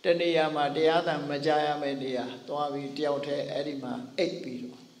တနေရာမှာတရားသံမကြားရမယ့်နေရာသွားပြီးတယောက်တည်းအဲ့ဒီမှာအိတ်ပြီး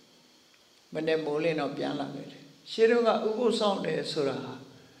တော့မနေ့မိုးလင်းတော့ပြန်လာတယ်ရှင်းတော့ကဥပုသ်ဆောင်တယ်ဆိုတာ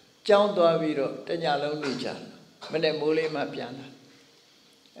ကြောင်းသွားပြီးတော့တညလုံးနေကြမနေ့မိုးလင်းမှပြန်လာ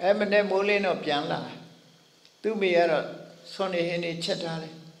မနေ့မိုးလင်းတော့ပြန်လာသူ့မိကတော့ဆွန်နေဟင်းနေချက်ထားတ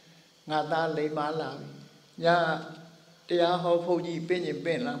ယ်ငါသားလိမ်မာလာပြီညာတရားဟောဖို့ကြီးပင့်ရင်ပ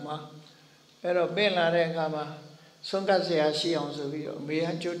င့်လာမှာအဲ့တော့ပင့်လာတဲ့အခါမှာဆွန့်ကပ်เสียရှိအောင်ဆိုပြီးတော့အမေက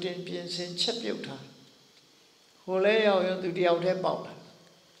ကြိုတင်ပြင်ဆင်ချက်ပြုတ်ထားဟိုလဲရောက်ရင်သူတယောက်တည်းပေါက်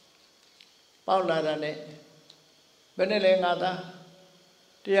လာတာနဲ့ဘယ်နဲ့လဲငါသား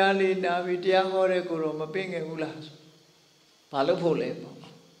တရားလေးနာပြီးတရားဟောတဲ့ကိုတော့မပင့်ခဲ့ဘူးလားဘာလို့ဖို့လဲပေါ့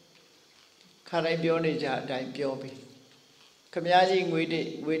ခါတိုင်းပြောနေကြအတိုင်းပြောပြီးခမည်းကြီး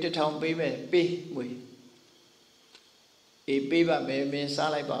ငွေတစ်ထောင်ပေးမယ်ပေးငွေပေးပါမယ်မင်း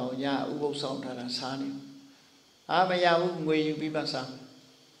စားလိုက်ပါအောင်ညာဥပုသ်ဆောင်ထားတာစားနေမရဘူးငွေယူပြီးမှစား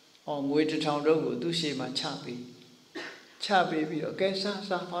ငွေတစ်ထောင်တော့ကိုသူ့ရှေ့မှာချပေးပြီးတော့ကဲ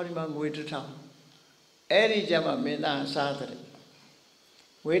စားဟောဒီမှာငွေတစ်ထောင်အဲ့ဒီကျမှမင်းသားစားတယ်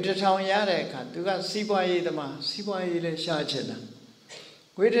ငွေတစ်ထောင်ရတဲ့အခါသူကစီးပွားရေးသမားစီးပွားရေးလည်းရှားချင်တာ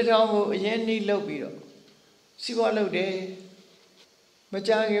ငွေတစ်ထောင်ကိုအရင်နှီးလုပ်ပြီးတော့စီးပွားလုပ်တယ်မ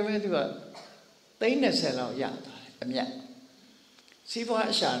ကြခင်ပဲသူက30လောက်ရသွားတယ်အမြတ်စီးပွား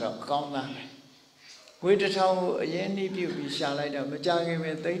အရှာတော့ကောင်းသားတယ်ငွေတစ်ထောင်ကိုအရင်နှီးပြုတ်ပြီးရှာလိုက်တော့မကြခင်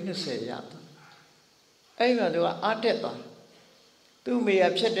ပဲ30ရသွားအဲ့မှာသူကအားတက်သွားသူ့မိရ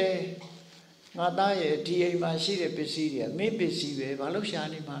ဖြစ်တယ်ငါသားရဲ့ဒီအိမ်မှာရှိတဲ့ပစ္စည်းတွေကမင်းပစ္စည်းပဲဘာလို့ရှာ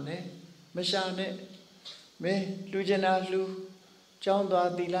နေမှာလဲမရှာနဲ့မင်းလူကျင်တာလူကျောင်းသွား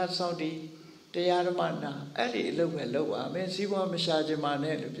သီလစောင့်တည်တရားဓမ္မနာအဲ့ဒီအလုပ်ပဲလုပ်ပါမင်းစီးပွားမရှာချင်ပါ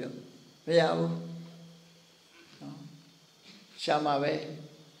နဲ့လို့ပြောမရဘူး Shamabe.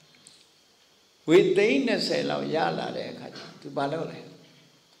 Within the cell of Yala, to Balole.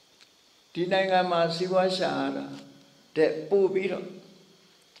 Dinangama Siwa Shara, the Pubiro.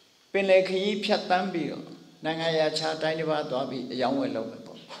 Penleki Piatambio, Nangaya Chataniva Dobi, a young well.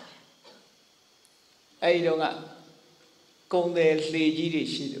 I don't know. Con the Sligiri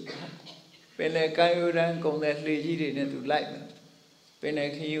Shido. Penlekayuran, con the Sligiri into lightning.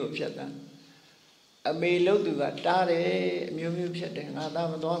 Penleki Piatan. A me look to that Tare, Mumu Piatan,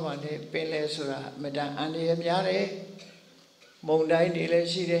 Adam Dormane, Pelesura, Madame Andy Yare, Mondai de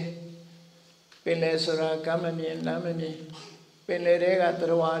Shide, Pelesura, Kamani, Lamani, Pelerega,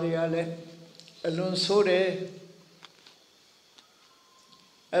 Trawariale, Alun Sode.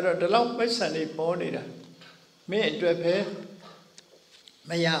 I don't allow my sonny Bonita. Me and Drepe,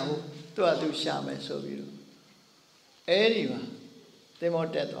 Mayahu, to a do shame so you. Anyway, they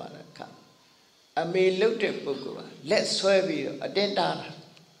want that one come. I may look at Bukura. Let's swear you a dentara.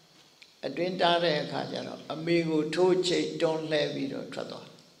 A dentara Kajano, amigo toche, don't let me or trouble.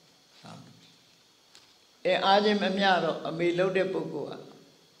 A Ajim Amiaro, a me look at Bukura.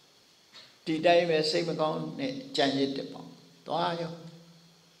 Did I ever say McGon, Janet de Pong? Do I?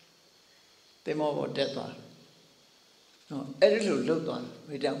 They more about that one. No, every look on,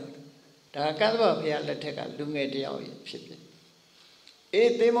 we don't. The Akaba, we are let take a look at the oil ship.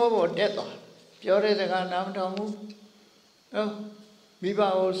 It they more about that one. Pure the Ganam, oh,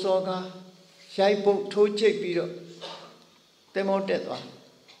 Viva old soga, shy book, two check video. They more that one.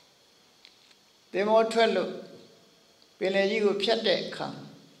 They more 12. Pelagigo Piate come.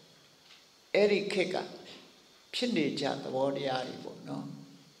 Eric Kicker, Pindi chat the body, no.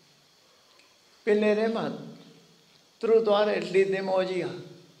 Pelerema through the lead them ojia.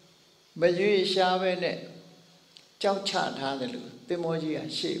 But you shall chow chat handle the mojia,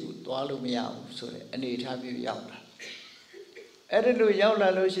 she would wallow me out, so and it have you yowler. Edilu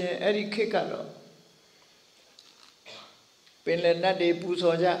yowler lotion, Eric Kicker. Penlena de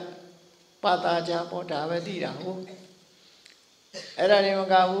Pusoja, Pataja, Potavadira.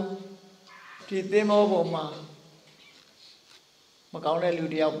 Eranimagahu, did them over ma Macauna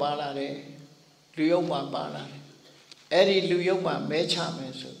Ludia Balare. Luyoma Bala, Eddie Luyoma Mecha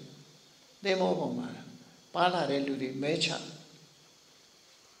Meso. They move on, Bala Ludi Mecha.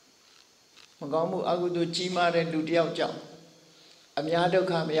 Magamu Agudu Chima and Ludia Jow. Amiado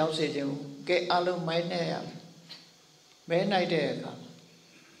come out saying, get alu my name. Men I dare come.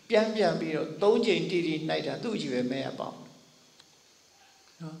 Pian Pian Biro, don't you indeed night, do you a may about?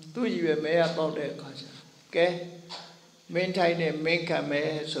 Do you a may about their cousin? Okay? Main time, make a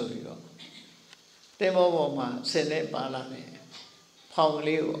may so you. They more ma send balane. Pong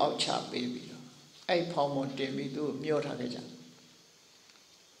liu out chap baby. I pound demi do mutagaja.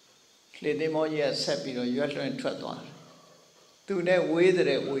 Let them all years sepiro, you are trying to try one. Do not wither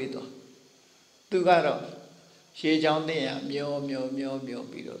it with. Do got up. She down there, mew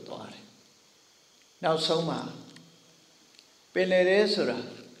beetle door. Now so ma. Peneresura.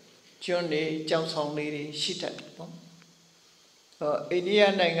 Johnny, Jones only, she tapped.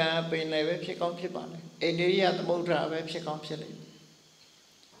 India Nanga been a web check on people. India the motor web check on Chile.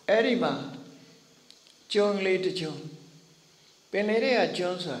 Erima John later John. Penerea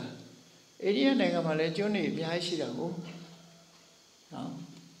Jones. India Nanga Malay Johnny Biashida. No.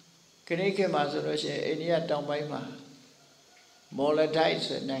 Kanaka Mazarosha, India down by Ma. Mola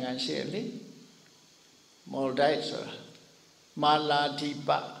dice at Nanga Shirley. Mola dice.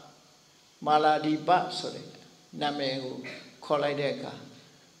 Maladipa, sorry. Namegu. Kolaideka,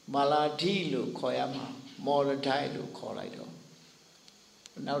 Maladilu Koyama, Moradailu Kolaido.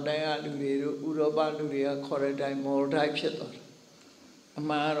 Now they are Uroba Luria Koradai Moradai Pietro.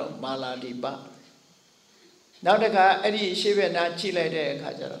 Amaro Maladiba. Now the car Eddie Shivena Chile de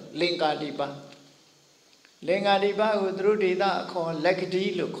Kajaro, Linga Diba. Linga Diba who drew Dida called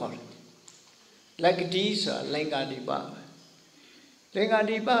Legadilu call. Legadisa, Linga Diba. Linga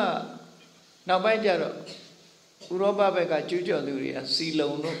Diba. Now by Jaro. Uroba Beka Jujo Luria,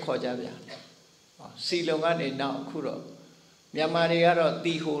 Silo no Kojabia. Silo Gani now Kuro. Yamariaro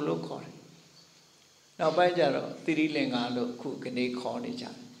Tiho look. Now by Jaro, Tirilinga look cook and they call each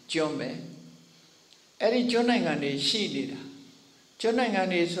other. Jome. Eddie Jonangani, she did.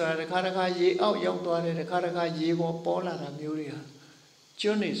 Jonangani is the Karakaji out young daughter, the Karakaji or Pola and Muria.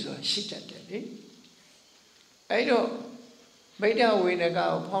 Johnny's a shit at it. I don't. Beta win a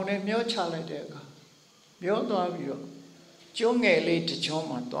cow upon a mere child. Yo Dobiro, Jonga late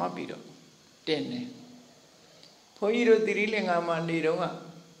Choma Dobiro, Dene. Poiro Tirilinga Mandidonga,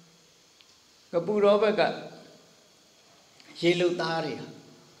 Kapurobaka, Yellow Daria,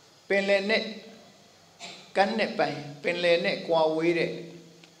 Pelenet, Can net by Penlene qua weed,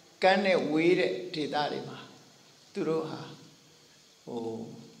 can net weed Tidarima, Turoha, oh,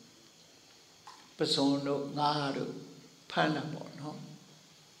 Persono, Naharu, Panamo, no?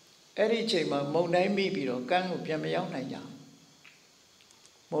 Every chamber, Monday Bibiro, Gang of Yamayan.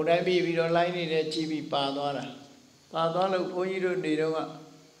 Monday Bibiro line in a GB Padora. Padora, Poyro Nidova.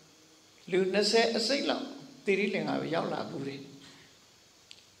 Luna said a sailor, Tiriling of Yala Buri.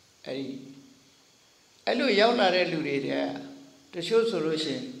 I do Yala Luria, the show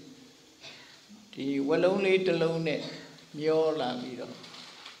solution. The well only the lone, Miola Vido.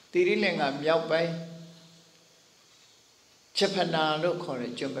 Tiriling of Yaupai. Chapana look for a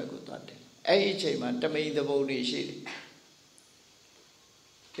jumbagut. A chamber to make the body shady.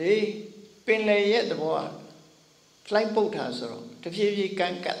 They pin lay yet the boy. Climb boat has the few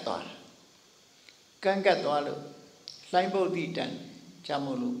can cut on. Can cut all. Climb boat eaten.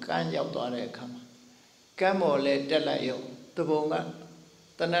 Chamulu can yell to a come. Camo let Delayo, the bonga,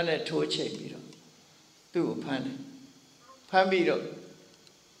 the nana to a chamber. Do pan. Pambido.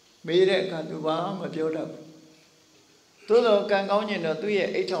 Made a canduam of your love. Todo can go in a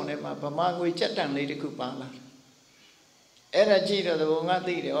 8 on him, but Mark we chat and lady Kupala. Era Gita the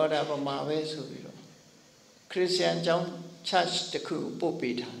Bongati, the order of Marve Subiro. Christian John charged the coup,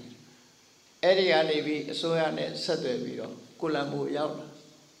 Popita. Eria Levi, Soyane, Sadviro, Kulamu Yaula.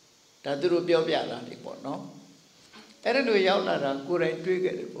 Taduru Biobia, no? Era do Yaula, good and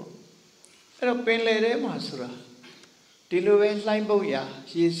triggerable. Era Penle Masura. Diluent Limboya,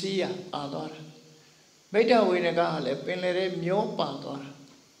 she see ya, Adora. Meta Winagale, Penle, Mio Padora.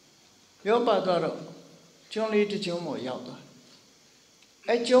 Mio Padoro, Johnny to Jomo Yauda.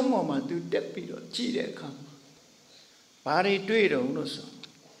 A Jomo do Depido, Chide come. Bari Duido, no so.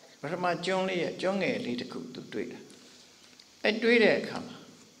 But my Johnny a John a little cook to Duida. A Duida come.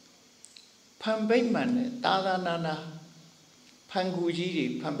 Pambayman, Dada Nana,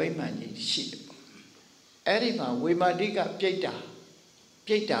 Panguji, Pambayman, sheep. Eriva, we madiga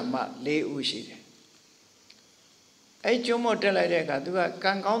Pieta ma lay ushide. A Jomo Deladega do a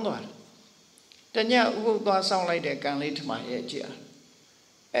Gangondor. Tanya Ugo sound like a gang late my edge.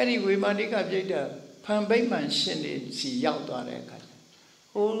 Eri we madiga Pieta, Pambayman shindy, see Yauda.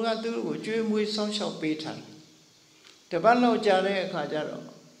 All I do with you with some shop beta. The Bano Jare Kajaro.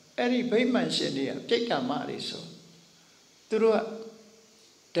 Eri Bayman shindy, Pieta Mariso. Through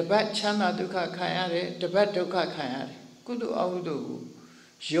the bad chana duka kayare, the bad duka kayare. Kudu audu,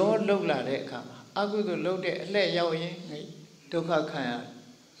 your low la de kama. Agudu low de le yaoye, duka kayare.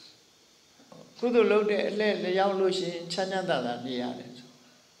 Kudu low de le yao lushi, chanada niare.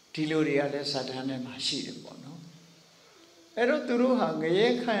 Tiluria de satane machine bono. Ero turu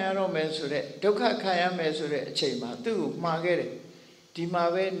hangaye kayaro mesure, duka kaya mesure, chema, tu magere.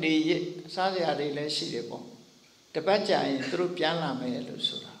 Dimave ni saziari le shirebo. The Baja in through Piana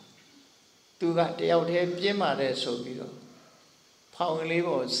Melusura. Do got the out here, Pima de Sobio. Power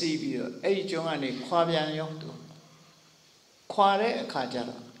Livo, Sibio, A Jongani, Quavian Yonto. Quare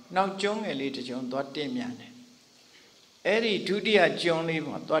Kajara. Now Jong a little John dot Demiane. Eri Tudia John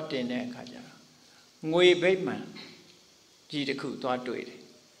Livo, dot Dene Kajara. Mui Bateman. Gidaku dot do it.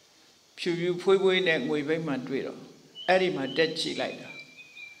 Pew Puy neck Mui Bateman Dwiddle. Eri my dead she like that.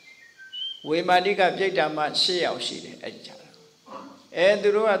 We Madiga Pietama say out she edge. And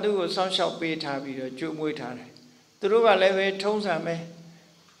the Rua do some shall be tabi, Jumutare. The Rua leve tones I may.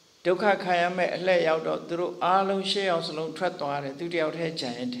 Doka Kayame lay out through Arlo shells along Tratore, do the out head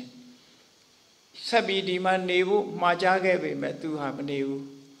giant. Sabi demand nevu, Majage met to have nevu.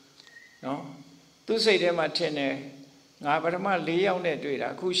 No? To say them at 10, Nabarama lay on that way,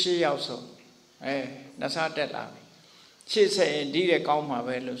 Kushi also. Nasata. She say indeed a comma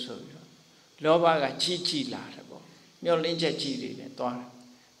well so. Lobaga chichi larabo. Your linja chili,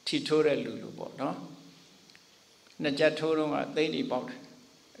 Titora lulubo, no? Najatorum, they bought.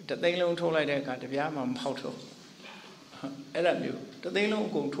 The thing long told like that, the Yamam Pauto. Ella the thing long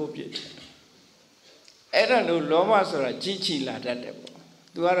go to it. Ella no lomas or a chichi la that.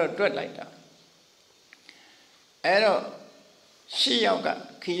 Do a dread like that. Ella, she yoga,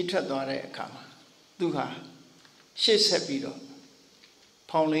 Kita dore kama. Do her. She said, Bido.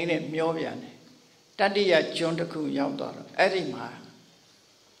 Pauline Mioviane. Tadia John the Ku Yaudor, Edima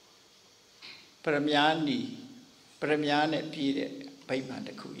Premiani, Premiane Pide, Payman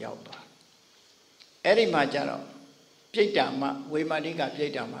the Ku Yaudor. Edima Jaro, Pietama, we Madiga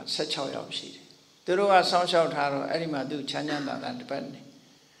Pietama, such how you see. The Roa Sanshao Taro, Edima do Chanyanda and the Penny.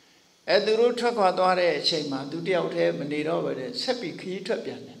 At the road truck or Dore Chema, do the out here and need over the Sepi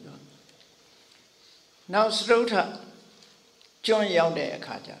Kitrapian. Now, Strota. John Yaude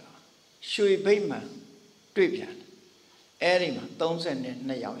Kaja, Shui Bayman, တွေ့ပြန်အဲ့ဒီမှာ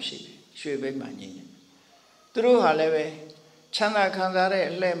32ယောက်ရှိတယ်ရွှေဘိမှန်ကြီးသူတို့ဟာလည်းပဲချမ်းသာခံစားတဲ့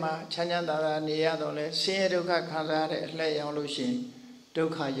အလှဲ့မှာချမ်းချမ်းသာသာနေရတော့လဲဆင်းရဲဒုက္ခခံစားရတဲ့အလှဲ့ရောက်လို့ရှိရင်ဒု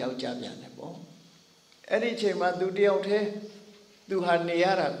က္ခရောက်ကြပြန်တယ်ပေါ့အဲ့ဒီအချိန်မှာသူတယောက်တည်းသူဟာနေရ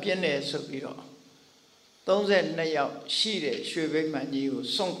တာပြင်းတယ်ဆိုပြီးတော့32ယောက်ရှိတဲ့ရွှေဘိမှန်ကြီးကို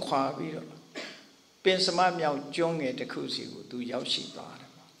စွန့်ခွာပြီးတော့ပင်စမမြောက်ကျွန်းငယ်တစ်ခုစီကိုသူရောက်ရှိသွားတ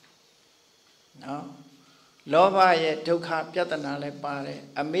ယ်ပေါ့နော်လောဘရဲ့ဒုက္ခပြဿနာလည်းပါတယ်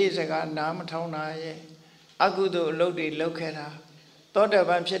အမေစကားနားမထောင်တာရဲ့အကုသိုလ်အလုပ်တွေလုပ်ခဲ့တာသောတ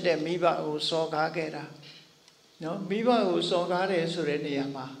ပန်ဖြစ်တဲ့မိဘကိုစော်ကားခဲ့တာနော်မိဘကိုစော်ကားတယ်ဆိုတဲ့နေရာ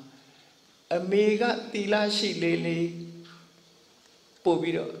မှာအမေကသီလရှိလေလေပို့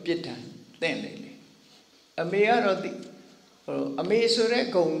ပြီးတော့အပြစ်ဒဏ်သင့်လေလေအမေကတော့အမေဆိုတဲ့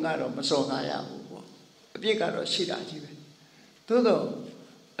ဂုဏ်ကတော့မစော်ကားရဘူးပေါ့အပြစ်ကတော့ရှိတာကြီးပဲသို့တော့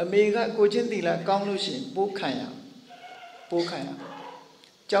အမေကကိုချင်းသီလကောင်းလို့ရှိရင်ပိုးခံရ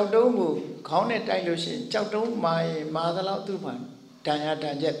ကြောက်တုံးကိုခေါင်းနဲ့တိုက်လို့ရှိရင်ကြောက်တုံးမာရင်မာသလောက်သူ့မှာဒဏ်ရာ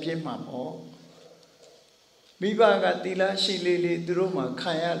ချက်ပြင်းမှာပေါ့မိဘကသီလရှိလေလေသူတို့မှ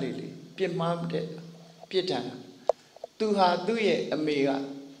ခံရလေလေပြစ်မှားတဲ့ပြစ်ဒဏ်သူဟာသူ့ရဲ့အမေက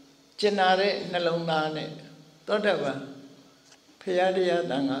ကျင်နာတဲ့နှလုံးသားနဲ့သောတပန်ဖရာတရား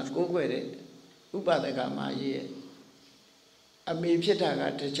တန်ခါကိုးကွယ်တဲ့ဥပဒကမကြီးရဲ့အမေဖြစ်တာက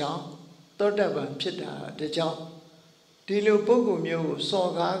တကြောင်သောတပန်ဖြစ်တာတကြောင်ဒီလိုပုဂ္ဂိုလ်မျိုးကို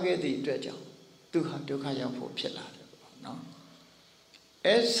စော်ကားခဲ့သည့်အတွက်ကြောင့်သူဟာဒုက္ခရောက်ဖို့ဖြစ်လာတယ်ပေါ့နော်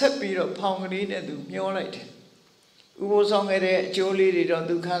အဲဆက်ပြီးတော့ဖောင်ကလေးနဲ့သူမျောလိုက်တယ်ဥပုသ်ဆောင်ခဲ့တဲ့အကျိုးလေးတွေတော့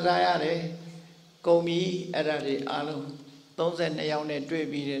သူခံစားရတယ်ကုန်ပြီအဲ့ဒါတွေအားလုံး32ယောက်နဲ့တွေ့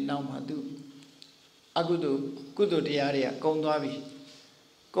ပြီးတဲ့နောက်မှာသူအကုသိုလ်ကုသိုလ်တရားတွေကကုန်သွားပြီ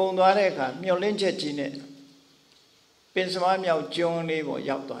ကုန်သွားတဲ့အခါမျောလင့်ချက်ကြီးနဲ့ပင်စမမြောက်ကျွန်းလေးပေါ်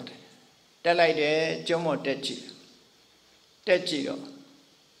ရောက်သွားတယ်တက်လိုက်တယ်ကျွန်းပေါ်တက်ကြည့်တော့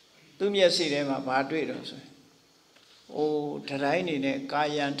သူ့မျက်စိထဲမှာဘာတွေ့တော့ဆိုရင်အိုးတတိုင်းနေနဲ့ကာ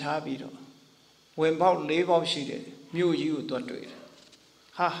ယံထားပြီးတော့ဝင်ပေါက်၄ပေါက်ရှိတယ်မြို့ကြီးကိုသွားတွေ့တယ်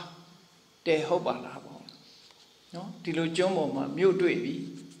ဟာတဲဟုတ်ပါလားပေါ့နော်ဒီလိုကျွန်းပေါ်မှာမြို့တွေ့ပြီ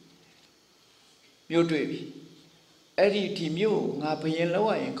အဲ့ဒီမြို့ငါဘယင်လောက်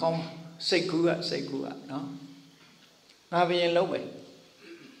ရရင်ကောင်းစိတ်ကူးကနော်ငါဘယင်လောက်ပဲ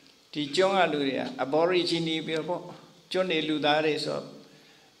ဒီကျွန်းကလူတွေကအဘောရီချီနီပြီးတော့ကျွန်းနေလူသားတွေဆို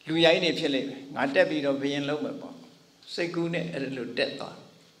လူရိုင်းနေဖြစ်လိမ့်မယ်ငါတက်ပြီးတော့ဘယင်လောက်မယ်ပေါ့စိတ်ကူးနဲ့အဲ့လိုတက်သွား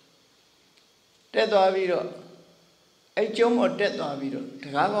ပြီးတော့အဲ့ကျွန်းပေါ်တက်သွားပြီးတော့တ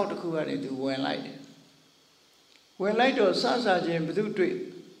ကားပေါက်တစ်ခုကနေသူဝင်လိုက်တယ်ဝင်လိုက်တော့စချင်းဘသူတွေ့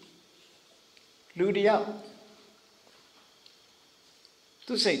လူတယောက်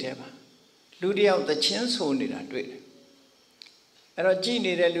သူ့စိတ်ထဲမှာလူတယောက်သချင်းဆိုနေတာတွေ့တယ်အဲ့တော့ကြည်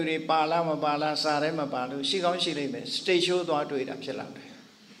နေတဲ့လူတွေပါလားမပါလားစားတယ်မပါလို့ရှိကောင်းရှိလိမ့်မယ်စတိတ်ရှိုးသွားတွေ့တာဖြစ်လာတယ်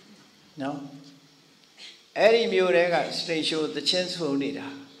နော်အဲ့ဒီမျိုးတွေကစတိတ်ရှိုးသချင်းဆိုနေတာ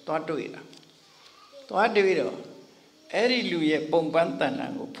သွားတွေ့တော့အဲ့ဒီလူရဲ့ပုံပန်းတဏ္ဍာ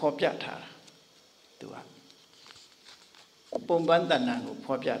ကိုဖော်ပြထားတာသူကပုံပန်းတဏ္ဍာကို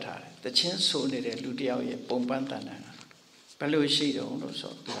ဖော်ပြထားတယ်သချင်းဆိုနေတဲ့လူတယောက်ရဲ့ပုံပန်းတဏ္ဍာဘယ်လိုရှိတုံးလို့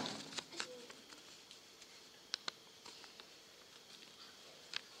ဆိုသူ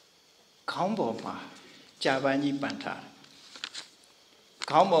ခေါင်းပေါ်မှာကြာပန်းကြီးပန်ထားတယ်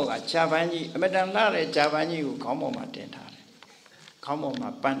ခေါင်းပေါ်ကကြာပန်းကြီးအမတန်လှတဲ့ကြာပန်းကြီးကိုခေါင်းပေါ်မှာတင်ထားတယ်ခေါင်းပေါ်မှာ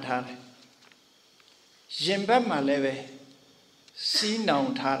ပန်ထားတယ်ရင်ဘက်မှာလည်းပဲစီးနော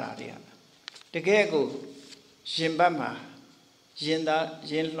င်ထားတာတွေကတကယ်ကိုရင်ဘက်မှာရင်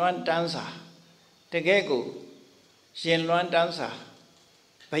လွှမ်းတန်းစာတကယ်ကိုရင်လွှမ်းတန်းစာ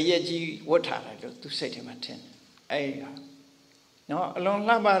ဘရက်ကြီးဝတ်ထားတယ်လို့သူစိတ်ထဲမှာထင်တယ်အဲ့ဒါနော်အလွန်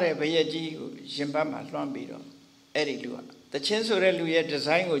လှပတဲ့ဘရက်ကြီးကိုရင်ဘတ်မှာလွှမ်းပြီးတော့အဲ့ဒီလူကတချင်းဆိုတဲ့လူရဲ့ဒီ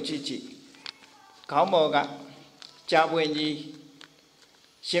ဇိုင်းကိုကြည့်ခေါင်းပေါ်ကကြာပွင့်ကြီး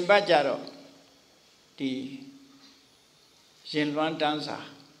ရင်ဘတ်ကြတော့ဒီရင်လွှမ်းတန်းစာ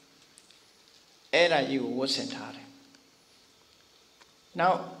အဲ့ဒါကြီးကိုဝတ်ဆင်ထားတယ်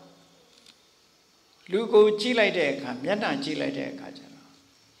နောက်လူကိုကြည့်လိုက်တဲ့အခါမျက်နှာကြည့်လိုက်တဲ့အခါကျတော့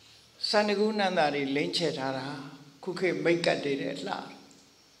စန္ဒကုနန္တာတွေလိမ့်ချထားတာခုခေတ်မိတ်ကတ်တွေတဲ့လှ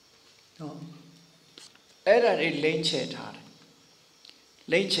နော်အဲ့ဒါတွေလိမ့်ချထားတယ်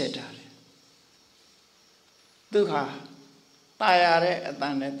သူဟာตายရတဲ့အတ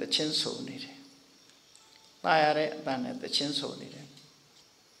န်နဲ့သချင်းဆိုနေတယ်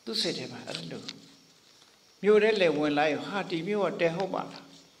သူစိတ်ထဲမှာအဲ့လိုမြို့ထဲလေဝင်လာရောဟာဒီမြို့ကတဲဟုတ်ပါလား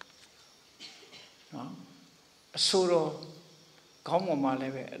နော်အဆိုးတော့ခေါင်းပေါ်မှာလ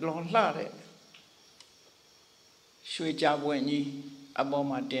ည်းပဲအလွန်လှတဲ့ရွှေကြပွင့်ကြီးအပေါ်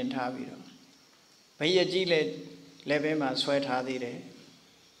မှာတင်ထားပြီးတော့ဘ bây giờ chỉ lệ bên mà xoay thả đi đấy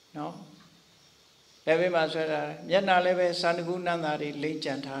nó lệ bên mà xoay thả nhất là lệ bên san cú nan thả đi lấy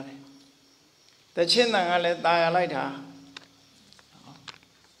chân thả đấyแต่ချင်းတန်ကလည်းตายလိုက်တာ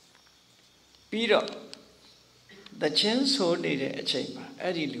ပြီးတော့တချင်းဆိုနေတဲ့အချိန်မှာ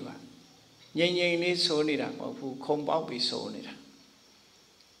အဲ့ဒီလူကငြိမ်ငြိမ်လေးဆိုနေတာမဟုတ်ဘူးခုံပေါက်ပြီးဆိုနေတာ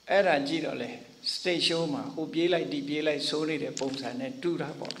အဲ့ဒါကြည့်တော့လေ stage show မှာဟိုပြေးလိုက်ဒီပြေးလိုက်ဆိုနေတဲ့ပုံစံနဲ့တူတာ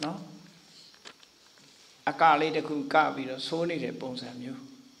ပေါ့နော်အကလေးတစ်ခုကပြီးတော့ဆိုနေတဲ့ပုံစံမျိုး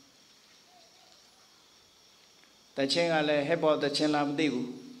တချင်းကလည်းဟဲ့ပေါ်တချင်းလားမသိဘူး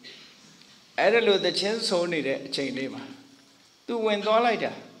အဲ့ဒါလို့တချင်းဆိုနေတဲ့အချိန်လေးမှာသူဝင်သွားလိုက်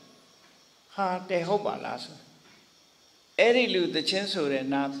တာဟာတဲ့ဟုတ်ပါလားဆိုအဲ့ဒီလူတချင်းဆိုတဲ့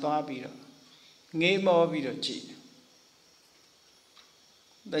နာသွားပြီးတော့ငေးမောပြီးတော့ကြည့်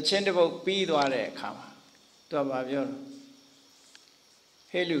တချင်းတစ်ပုတ်ပြီးသွားတဲ့အခါမှာသူကပြောတော့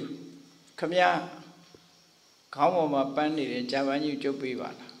ဟဲ့လူခမရခေါင်းပေါ်မှာပန်းနေတဲ့ဂျာပန်ကြီးကျုပ်ပေးပါ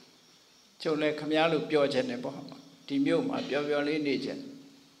လားကျုပ်လည်းခမရလို့ပြောချင်တယ်ပေါ့ဒီမြို့မှာပျော်ပျော်လေးနေချင်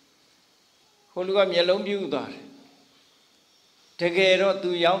ဟိုလူကမျက်လုံးပြူးသွားတယ်တကယ်တော့သူ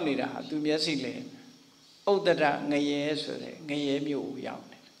ရောက်နေတာဟာသူမျက်စိလဲဥဒ္ဒရငရဲဆိုတဲ့ငရဲမြို့ကိုရောက်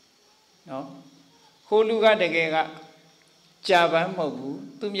နေတယ်နော်ဟိုလူကတကယ်ကကြာပန်းမဟုတ်ဘူး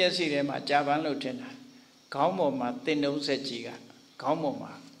သူမျက်စိထဲမှာကြာပန်းလို့ထင်တာခေါင်းပေါ်မှာတင်နှုံးဆက်ကြီးကခေါင်းပေါ်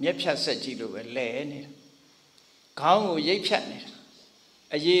မှာမျက်ဖြတ်ဆက်ကြီးလိုပဲလဲနေတာခေါင်းကိုရိပ်ဖြတ်နေတာ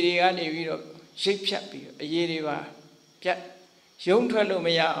အရည်တွေကနေပြီးတော့ရိပ်ဖြတ်ပြီးတော့အရည်တွေပါပြတ်ရုံးထွက်လို့မ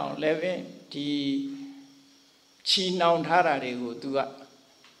ရအောင်လည်းပဲဒီချီနှောင်ထားတာတွေကိုသူက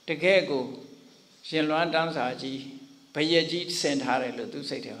တကယ်ကိုရှင်လွမ်းတန်းစာကြီးဘရက်ကြီးဆင်ထားတယ်လို့သူ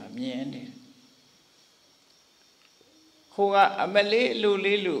စိတ်ထဲမှာမြင်နေတယ်ဟိုကအမလေးလူ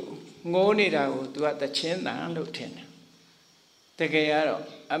လေးလူငိုးနေတာကိုသူကတချင်းတန်လို့ထင်တယ်တကယ်ကတော့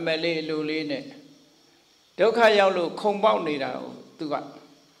အမလေးလူလေးနဲ့ဒုက္ခရောက်လို့ခုံပေါက်နေတာကိုသူက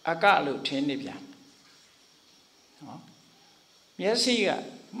အကလို့ထင်နေပြန်နော်မျက်စိက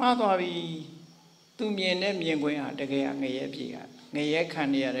မှားသွားပြီသူမြင်တဲ့မြင်ကွင်းဟာတကယ်ငရဲပြေကငရဲခံ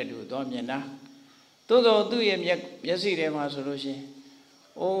နေရတဲ့လူတော့မြင်တာသို့တော်သူ့ရဲ့မျက်စိထဲမှာဆိုလို့ရှိရင်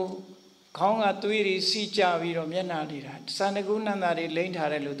အိုးခေါင်းကသွေးတွေစီးကြပြီးတော့မျက်နှာလေးတာစန္ဒကုနန္တာတွေလိမ့်ထား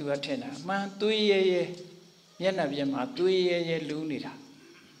တယ်လို့သူကထင်တာမှန်သွေးရဲရဲမျက်နှာပြင်မှာသွေးရဲရဲလူးနေတာ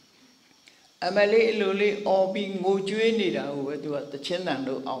အမလေးအလိုလေးအော်ပြီးငိုကြွေးနေတာကိုပဲသူကတချင်းတန်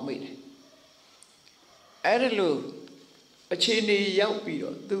လို့အောင်မိတယ်အဲ့ဒါလို့အခြေအနေရောက်ပြီး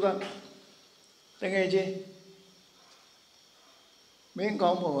တော့သူကတကယ်ချင်းမင်းကော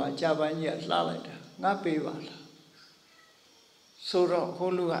င်းပေါ်ကကြာပန်းကြီးကလှလိုက်တာငါပေးပါလားဆိုတော့ဟို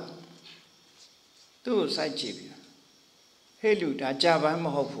လူကသူ့ကိုစိုက်ကြည့်ပြီဟဲ့လူဒါကြာပန်းမ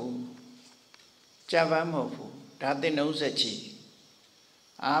ဟုတ်ဘူးကြာပန်းမဟုတ်ဘူးဒါတင်နှုံးဆက်ချီ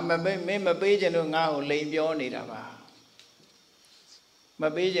မပေးချင်လို့ငါ့ကိုလိန်ပြောနေတာပါမ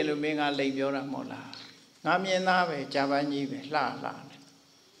ပေးချင်လို့မင်းကလိန်ပြောတာမဟုတ်လားငါမြင်သားပဲကြာပန်းကြီးပဲလှနေ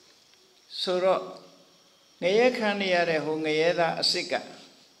ဆိုတော့ငရဲခံနေရတဲ့ဟိုငရဲသားအစ်စ်က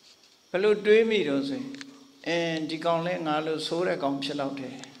ဘလို့တွေးမိတော့ဆိုရင်ဒီကောင်လဲငါလို့ဆိုးတဲ့ကောင်ဖြစ်တော့တ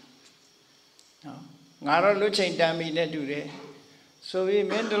ယ်နော်ငါတော့လွတ်ချိန်တမ်းမိနဲ့တူတယ်ဆိုပြီး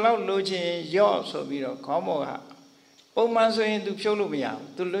မင်းဒီလောက်လိုချင်ရော့ဆိုပြီးတော့ခေါင်းပေါ်ကပုံမှန်ဆိုရင် तू ဖြုတ်လို့မရဘူး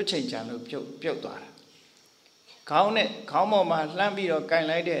तू လွတ်ချိန်ချမ်းလို့ပြုတ်သွားတာခေါင်းပေါ်မှာလှမ်းပြီးတော့ကင်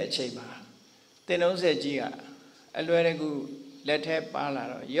လိုက်တဲ့အချိန်မှာတင်လုံးဆက်ကြီးကအလွယ်တကူလက်ထဲပါလာ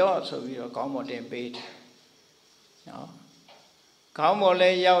တော့ရော့ဆိုပြီးတော့ခေါင်းပေါ်တင်ပေးတယ်နော်ခေါင်းပေါ်လဲ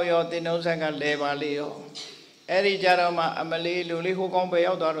ရောက်ရောတင်လုံးဆက်ကလဲပါလေရောအဲ့ဒီကြတော့မှအမလေးလူလေးဟိုကောင်ပဲ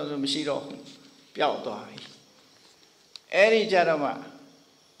ရောက်သွားတော့ဆိုမရှိတော့ပျောက်သွားပြီအဲ့ဒီကြတော့မှ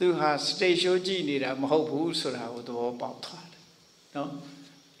သူဟာ stage show ကြည့်နေတာမဟုတ်ဘူးဆိုတာကိုသဘောပေါက်သွားတယ်နော်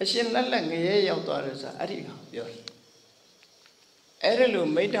အရှင်လက်ငရဲရောက်သွားတယ်ဆိုတာအဲ့ဒီကောင်ပြောတယ်အဲ့ဒါလို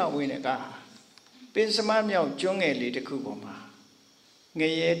မိတ္တဝိနကပင်စမမြောက်ကျွန်းငယ်လေးတစ်ခုပေါ်မှာင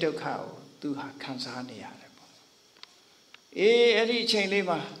ရဲဒုက္ခကိုသူဟာခံစားနေရတယ်ပေါ့အဲ့ဒီအချိန်လေး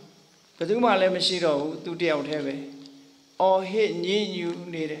မှာဘယ်သူမှလည်းမရှိတော့ဘူးသူတယောက်တည်းပဲအော်ဟစ်ညင်းညူ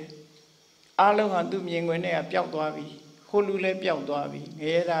နေတယ်အားလုံးဟာသူ့မြင်ကွင်းထဲကပျောက်သွားပြီဟိုလူလည်းပျောက်သွားပြီင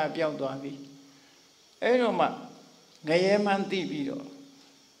ရဲသားပျောက်သွားပြီအဲ့တော့မှငရဲမှန်းသိပြီးတော့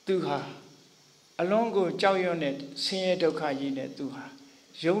သူဟာအလုံးကိုကြောက်ရွံ့တဲ့ဆင်းရဲဒုက္ခကြီးနဲ့သူဟာ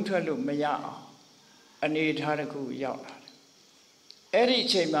ရုံးထွက်လို့မရအောင်အနေထားတစ်ခုရောက်လာတယ်အဲ့ဒီအ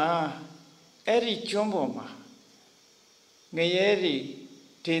ချိန်မှာအဲ့ဒီကျွန်းပေါ်မှာငရဲတွေ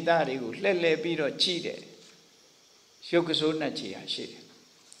ဒေသတွေကိုလှည့်လည်ပြီးတော့ကြည့်တယ်ရုပ်ကစိုးနှက်ကြီးဟာရှိတယ်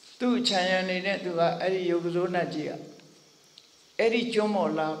သူ့ခြံရံနေတဲ့သူကအဲ့ဒီရုပ်ကစိုးနှက်ကြီးကအဲ့ဒီကျွန်း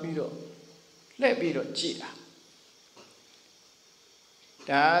ပေါ်လာပြီးတော့လှည့်ပြီးတော့ကြည့်တာ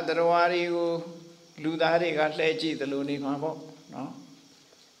ဒါတရားဝါတွေကို လူသားတွေကလှည့်ကြည့်သလိုနေမှာပေါ့နော်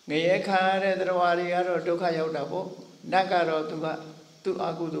ငရဲခါရတဲ့တရားတွေကတော့ဒုက္ခရောက်တာပေါ့နတ်ကတော့သူအ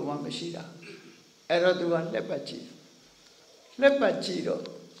ကုသိုလ်မှမရှိတာအဲ့တော့သူကလက်ပတ်ကြည့်တော့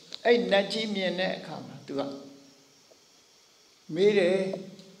အဲ့နတ်ကြီးမြင်တဲ့အခါမှာသူကမေးတယ်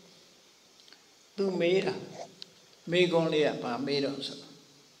သူမေးတာမေးခွန်းလေးကဘာမေးတော့ဆို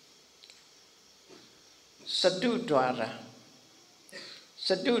စ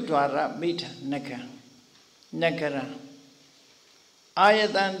တုဒွါရမိထနကရအာယ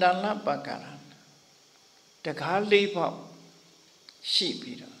တန္တလပကရတကားလေးပေါက်ရှိ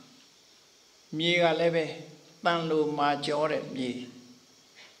ပြီးတော့မြေကလည်းပဲတန်လိုမာကြောတဲ့မြေ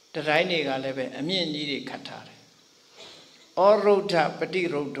တတိုင်းတွေကလည်းပဲအမြင့်ကြီးတွေခတ်ထားတယ်ဩရုဒ္ဓပฏิ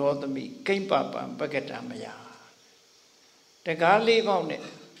ရုဒ္ဓောသမိကိမ္ပပံပကတမယတကားလေးပေါက်နဲ့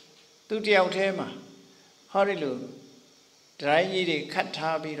သူတယောက်တည်းမှာဟောဒီလိုတတိုင်းကြီးတွေခတ်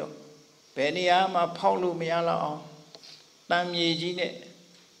ထားပြီးတော့ဘယ်နေရာမှာဖောက်လို့မရတော့အောင်တန်မြေကြီးနဲ့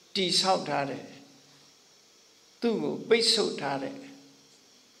တိဆောက်ထားတယ်သူ့ကိုပိတ်ဆို့ထားတယ်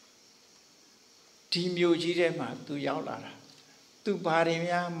ဒီမြို့ကြီးထဲမှာသူရောက်လာတာသူဘာတွေ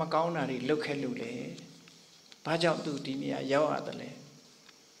များမကောင်းတာတွေလုပ်ခဲ့လို့လေဘာကြောင့်သူဒီနေရာရောက်ရတယ်လဲ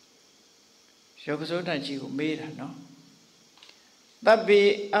ယောဂစိုးတန်ကြီးကိုမေးတာနော်တဗ္ဗေ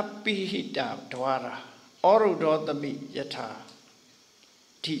အပိဟိတဒွါရာဩရုဒ္ဓောသမိယထာ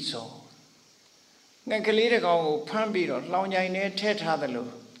ထိသောငှက်ကလေးတစ်ကောင်ကိုဖမ်းပြီးတော့လှောင်ကြိုင်နဲ့ထည့်ထားသလို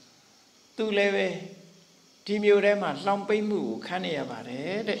သူလည်းပဲဒီမျိုးထဲမှာလှောင်ပိတ်မှုကိုခံနေရပါတ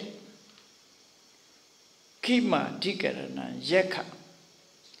ယ်တဲ့ခိမဓိကရဏယက္ခ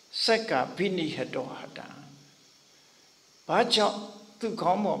စက္ကဘိနိဟတောဟတံဘာကြောင့်သူ့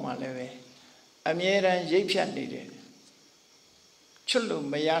ခေါင်းပေါ်မှာလည်းပဲအမြဲတမ်းရိပ်ဖြတ်နေတယ်ချွတ်လို့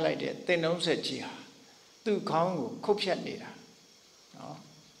မရလိုက်တဲ့သင်္နှုံးဆက်ကြီးဟာသူ့ခေါင်းကိုခုတ်ဖြတ်နေတာနော်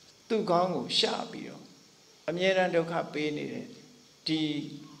သူ့ခေါင်းကိုရှာပြီးတော့အမြဲတမ်းဒုက္ခပေးနေတဲ့ဒီ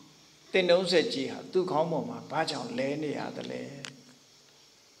သင်္နှုံးဆက်ကြီးဟာသူ့ခေါင်းပေါ်မှာဘာကြောင့်လဲနေရသလဲ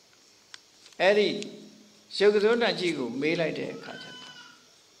အဲ့ဒီရှုပ်ကစိုးနတ်ကြီးကိုမေးလိုက်တဲ့အခါကျတော့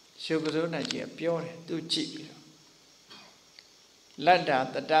ရှုပ်ကစိုးနတ်ကြီးကပြောတယ်သူကြည့်ပြီးတော့လတ္တ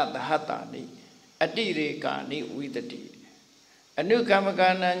တတသဟတာနိအတိရေကာနိဝိတတိအနုကမ္မက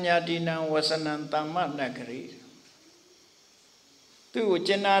နညာတိနံဝဆနံတမ္မနဂရိသူ့ကို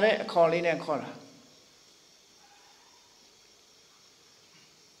ကျင်နာတဲ့အခေါ်လေးနဲ့ခေါ်တာ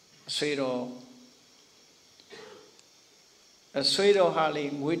အဆွေတော်ဟာလေ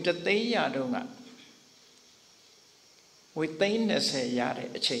ငွေ3သိန်းရတော့ငွေ320ရတဲ့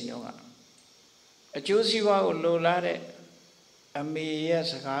အချိန်တော့အကျိုးစီးပွားကိုလိုလားတဲ့အမေရဲ့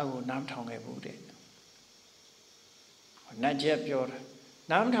စကားကိုနားမထောင်ခဲ့ဘူးတဲ့နတ်ကြီးပြောတာ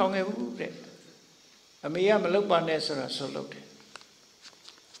နားမထောင်ခဲ့ဘူးတဲ့အမေကမလုပ်ပါနဲ့ဆိုတော့ဆိုလုပ်တယ်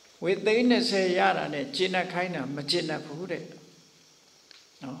ငွေ320ရတာနဲ့ကျင့်နှက်ခိုင်းတာမကျင့်နှက်ဘူးတဲ့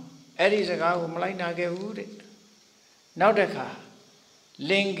နော်အဲ့ဒီစကားကိုမလိုက်နာခဲ့ဘူးတဲ့နောက်တစ်ခါ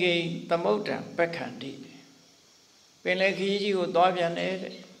လင်္ကိသမုဒ္ဒံပက္ခန္တိပင်လယ်ခရီးကြီးကိုသွားပြန်တယ်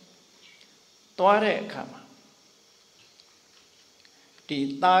တဲ့သွားတဲ့အခါမှာဒီ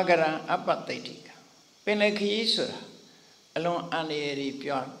သာဂရံအပတ္တိတိကပင်လယ်ခရီးဆိုတာအလွန်အန္တရာယ်ကြီး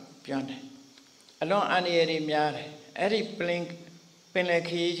ပြောတယ်အလွန်အန္တရာယ်ကြီးများတယ်အဲ့ဒီပင်လယ်ခ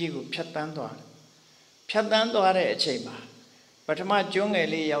ရီးကြီးကိုဖြတ်တန်းသွားတဲ့အချိန်မှာပထမကျွန်းငယ်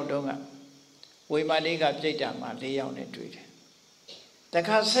လေးရောက်တော့ဝေမာနိကပြိတ္တာမှာ4ယောက်နဲ့တွေ့တယ်တ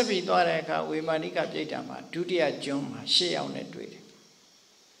ခါဆက်ပြီးသွားတဲ့အခါဝေမာနိကပြိတ္တာမှာဒုတိယကျွန်းမှာ8ယောက်နဲ့တွေ့တယ်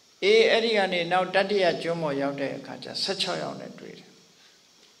အဲ့ဒီကနေနောက်တတိယကျွန်းပေါ်ရောက်တဲ့အခါကျ16ယောက်နဲ့တွေ့တယ်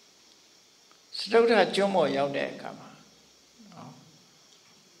စတုတ္ထကျွန်းပေါ်ရောက်တဲ့အခါမှာ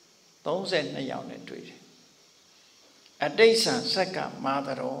32ယောက်နဲ့တွေ့တယ်အတိဋ္ဌံဆက်ကမာသ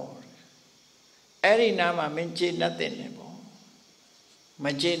ရောအဲ့ဒီနားမှာမင်းကျေနပ်တဲ့နေပေါ့မ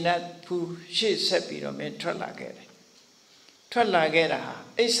ကျေနပ်ဘူးရှေ့ဆက်ပြီးတော့မင်းထွက်လာခဲ့တယ်ထွက်လာခဲ့တာဟာ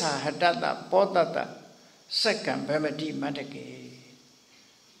အိစ္ဆာဟတတပောတတစက္ကံဗမတိမတ္တကေ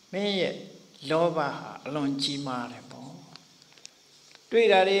မင်းရဲ့လောဘဟာအလွန်ကြီးမားတယ်ပေါ့တွေ့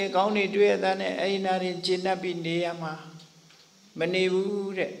တာတွေကောင်းနေတွေ့ရတဲ့နဲ့အဲ့ဒီနာတွေကျေနပ်ပြီးနေရမှာမနေ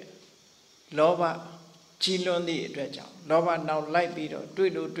ဘူးတဲ့လောဘကြီးလွန်းသည့်အတွက်ကြောင့်လောဘနောက်လိုက်ပြီးတော့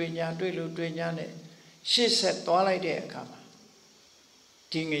တွေ့လို့တွေ့ညာနဲ့ရှေ့ဆက်သွားလိုက်တဲ့အခါမှာ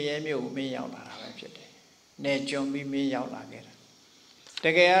ဒီငရဲမြို့ကိုမင်းရောက်လာတာပဲဖြစ်တယ်။နေကြုံပြီးမင်းရောက်လာခဲ့တာ။တ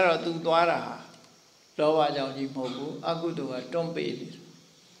ကယ်ကတော့သူသွားတာဟာလောဘကြောင့်ကြီးမဟုတ်ဘူးအကုသိုလ်ကတွန်းပေးတယ်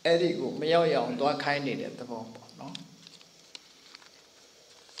။အဲ့ဒီကိုမရောက်ရအောင်သွားခိုင်းနေတဲ့သဘောပေါ့နော်။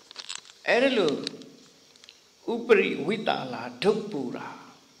အဲ့ဒီလိုဥပရိဝိတလာဒုပ္ပူရာ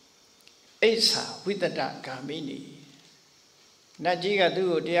အိဆာဝိတတဂာမိနီနတ်ကြီးကသူ့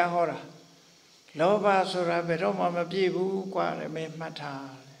ကိုတရားဟောတာ လောဘဆိုတာဘယ်တော့မှမပြည့်ဘူးกว่าတယ်မင်းမှတ်ထား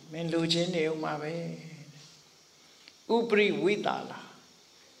မင်းလူချင်းနေဦးမှာပဲဥပရိဝိတာလာ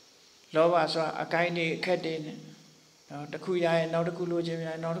လောဘဆိုတာအကိုင်းနေအခက်တွေနဲ့နော်တစ်ခုရရင်နောက်တစ်ခုလိုချင်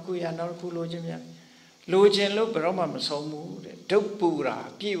များနောက်တစ်ခုရနောက်တစ်ခုလိုချင်များလိုချင်လို့ဘယ်တော့မှမဆုံးဘူးတဲ့ဒုက္ပူရာ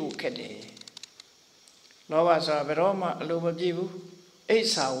ပြည့်ဖို့ခက်တယ်လောဘဆိုတာဘယ်တော့မှအလိုမပြည့်ဘူးအိ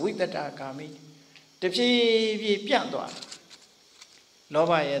ဆာဝိတ္တကာမိတဖြည်းဖြည်းပြန့်သွားလော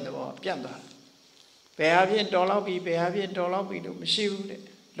ဘရဲ့သဘောပြန့်သွားဘယ်ဟာဖြင့်တော်လောက်ပြီဘယ်ဟာဖြင့်တော်လောက်ပြီလို့မရှိဘူးတဲ့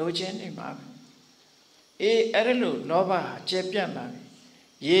လိုချင်နေမှာအေးအဲ့ဒါလို့လောဘကျပြန့်လာပြီ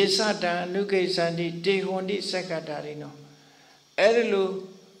ယေသတံအနုကိသန္တိတေဟွန်တိစက္ကတာရိနောအဲ့ဒါလို့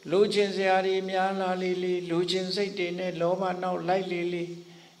လိုချင်စရာတွေများလာလေလေလိုချင်စိတ်တွေနဲ့လောဘနောက်လိုက်လေလေ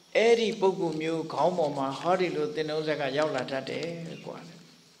အဲ့ဒီပုဂ္ဂိုလ်မျိုးခေါင်းပေါ်မှာဟောဒီလိုသင်္နှုံးဆက်ကရောက်လာတတ်တယ်ကွာ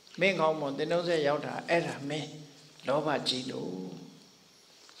မင်းခေါင်းပေါ်သင်္နှုံးဆက်ရောက်တာအဲ့ဒါမင်းလောဘကြီး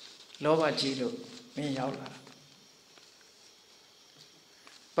လို့မင်းရောက်လာ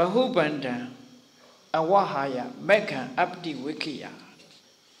ဘဟုဗန္တံအဝဟာယမက္ခံအပ္တိဝိခိယ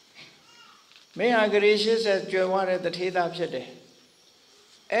မင်းဟာဂရေ80ကျွယ်ဝတဲ့တထေသာဖြစ်တယ်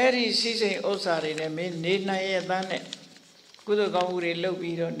အဲ့ဒီစီစိန်ဥစ္စာတွေနဲ့မင်းနေနိုင်ရဲ့သားနဲ့ကုသိုလ်ကောင်းမှုတွေလုပ်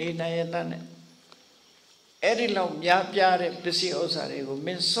ပြီးတော့နေနိုင်ရဲ့သားနဲ့အဲ့ဒီလောက်များပြားတဲ့ပစ္စည်းဥစ္စာတွေကိုမ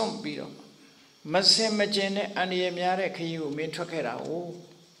င်းစွန့်ပြီးတော့မစင်မကျင်တဲ့အန္တရာယ်များတဲ့ခရီးကိုမင်းထွက်ခဲ့တာဟုတ်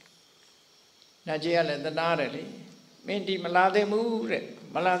။နာကြီးကလည်းသနာတယ်လေမင်းဒီမလာသင့်ဘူးတဲ့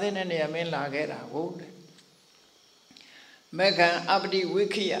မလာသင့်တဲ့နေရာမင်းလာခဲ့တာဟုတ်တဲ့။မေခံအပ္ပတိဝိ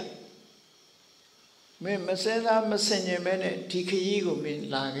ခိယမင်းမစဲသားမစင်ကျင်ပဲနဲ့ဒီခရီးကိုမင်း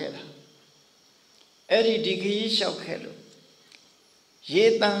လာခဲ့တာ။အဲ့ဒီခရီးလျှောက်ခဲ့လို့ယေ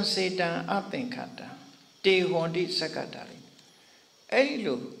တံစေတံအသင်္ခတံတေဟွန်တိစက္ကတာရိအဲ့ဒီ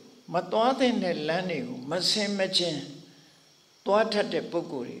လိုမသွားတဲ့လမ်းတွေကိုမစင်မချင်းသွားထက်တဲ့ပုဂ္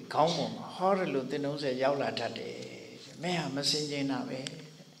ဂိုလ်တွေခေါင်းပေါ်မှာဟောရလို့သင်္နှုံးဆက်ရောက်လာတတ်တယ်မင်းဟာမစင်ကျင်တာပဲ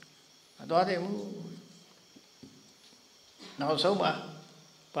မသွားတဲ့ဘူးနောက်ဆုံးမှာ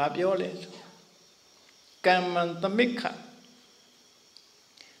ဘာပြောလဲကမ္မံသမိခ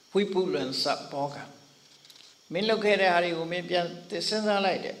ဝိပုလံစဘောကမင်းလုပ်ခဲ့တဲ့ဟာတွေကိုမင်းပြန်စဉ်းစား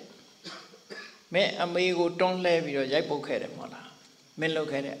လိုက်တဲ့မင်းအမေကိုတွန်းလှဲပြီးတော့ရိုက်ပုတ်ခဲ့တယ်မဟုတ်လားမင်းလုပ်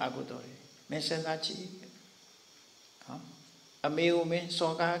ခဲ့တဲ့အကုသိုလ်တွေမင်းစဉ်းစားကြည့်ဟောအမေကိုမင်း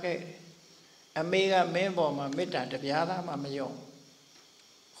စော်ကားခဲ့အမေကမင်းပေါ်မှာမေတ္တာတပြားသားမှမယုံ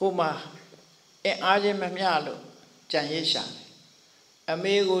ဟိုမှာအားချင်းမမျှလို့ကြံရစ်ရှာတယ်အ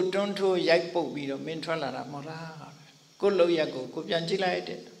မေကိုတွန်းထိုးရိုက်ပုတ်ပြီးတော့မင်းထွက်လာတာမဟုတ်လားကိုလောက်ရက်ကိုပြန်ကြည့်လိုက်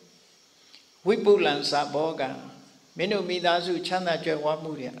တဲ့ဝိပုလံစဘောကမင်းတို့မိသားစုချမ်းသာကြွယ်ဝ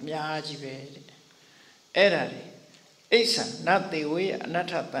မှုတွေအများကြီးပဲတဲ့အဲ့ဒါလေအိဆံနတေဝေအနတ္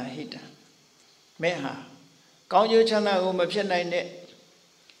ထတံဟိတံမင်းဟာကောင်းကျိုးချမ်းသာကိုမဖြစ်နိုင်တဲ့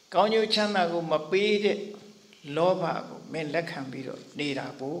ကောင်းကျိုးချမ်းသာကိုမပေးတဲ့လောဘကိုမင်းလက်ခံပြီးတော့နေတာ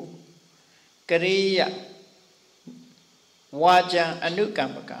ကိုကရိယဝါကြံအနုက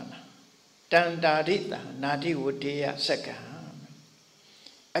မ္ပကနာတန္တာရိတနာတိဝတေယစက္ကံ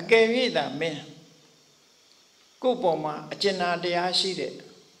အကယ်၍သာမင်းကိုယ်ပေါ်မှာအကျဉ်းတရားရှိတဲ့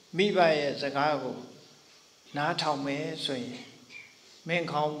မိဘရဲ့စကားကိုနားထောင်မယ်ဆိုရင်မင်း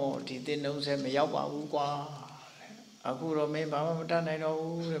ခေါင်းပေါ်ဒီသင်္နှုံးဆက်မရောက်ပါဘူးကွာအခုတော့မင်းဘာမှမတတ်နိုင်တော့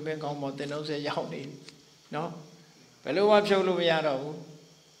ဘူးတဲ့မင်းခေါင်းပေါ်သင်္နှုံးဆက်ရောက်နေနော်ဘယ်လိုမှဖြုတ်လို့မရတော့ဘူး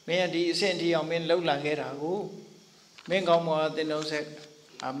မင်းကဒီအဆင့်ထိအောင်မင်းလှုပ်လာခဲ့တာကိုမင်းခေါင်းပေါ်သင်္နှုံးဆက်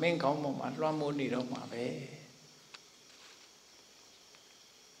မင်းခေါင်းပေါ်မှာလွှမ်းမိုးနေတော့မှာပဲ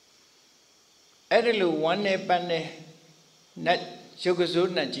အဲ့ဒီလိုဝမ်းနဲ့ပတ်နဲ့နတ်ရုပ်က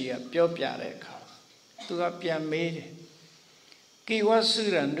စိုးနတ်ကြီးကပြောပြတဲ့အခါသူကပြန်မေးတယ်ကိဝသု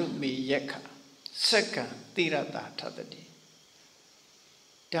ရဏုမေယက္ခစက္ကံတိရတာထတတိ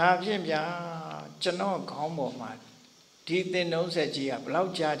ဒါဖြင့်ဗျာကျွန်တော်ခေါင်းပေါ်မှာဒီသင်္နှုံးဆက်ကြီးကဘလော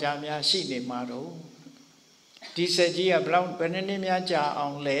က်ကြာများရှိနေမှာတော့ဒီဆက်ကြီးကဘလောက်ဘယ်နှစ်နှစ်များကြာအော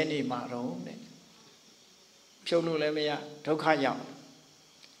င်လဲနေမှာတော့တဲ့ဖြုတ်လို့လည်းမရဒုက္ခရောက်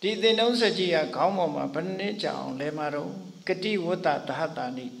ဒီသင်္နှုံးဆက်ကြီးကခေါင်းပေါ်မှာဘယ်နှစ်ကြာအောင်လဲမှာတော့ကတိဝတ္တသဟတာ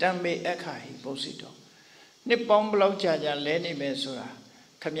နိတံမေအခါဟိပုစိတောနှစ်ပေါင်းဘလောက်ကြာလဲနေမယ်ဆိုတာ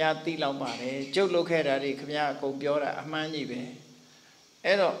ခမည်းသိလောက်ပါတယ်ကျုပ်လုပ်ခဲ့တာတွေခမည်းအကုန်ပြောတာအမှန်ကြီးပဲ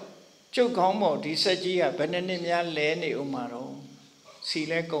အဲ့တော့ကျုပ်ခေါင်းပေါ်ဒီဆက်ကြီးကဘယ်နှစ်နှစ်များလဲနေဦးမှာတော့စီ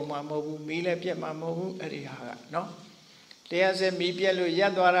လဲကုန်မှာမဟုတ်ဘူးမီးလဲပြက်မှာမဟုတ်ဘူးအဲ့ဒီဟာကနော်တရားစဲမီးပြက်လို့ရ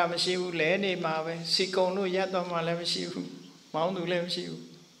ပ်သွားတာမရှိဘူးလဲနေမှာပဲစီကုန်လို့ရပ်သွားမှလည်းမရှိဘူးမောင်းသူလည်းမရှိဘူး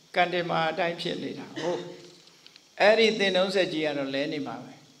ကံတင်မှာအတိုင်းဖြစ်နေတာဟုတ်အဲ့ဒီသင်္နှုံးဆက်ကြီးကတော့လဲနေမှာ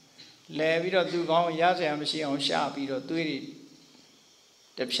ပဲလဲပြီးတော့သူကောင်းရစရာမရှိအောင်ရှာပြီးတော့သွေးတွေ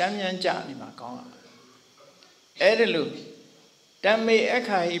တဖြန်းဖြန်းကြနေမှာကောင်းတာအဲ့ဒီလို Dammi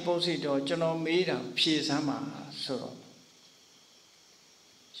eka iposito jono mira pisama soro.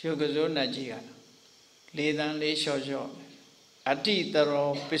 Shogazo najiga. Ledan le shojo. Ati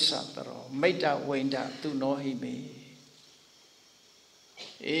taro pisa taro. Maita wenda tu no hime.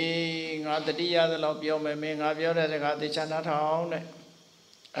 Ngata dia the lobio me ngavio de gati chana town.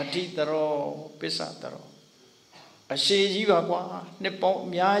 Ati taro pisa taro. A shiji bagua. Nepo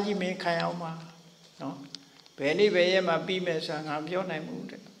miaji me kayama. No. Penny Bayama Bimesa, I'm your name.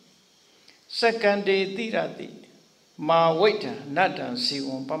 Second day, Tirati, Ma waiter, Nata,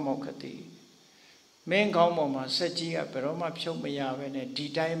 Siwon Pamokati. Men Gomoma, Sagia, Peroma, Chomia, and a tea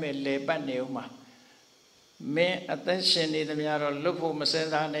time at Lebaneuma. Men attention in the Miaro, Lupo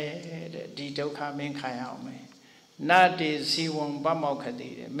Masane, Dito coming Kayame. Nati, Siwon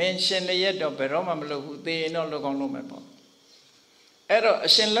Pamokati. Mention the yet of Peroma, look, they no look on Lumepo. Ero, a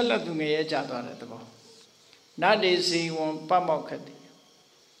shenla to me a jador at the ball. Nadi si won pamokati.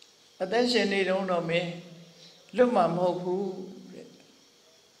 Attention, they don't know me. Look, my mohu.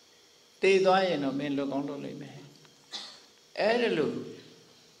 They die in a man look on the lame. Edelu.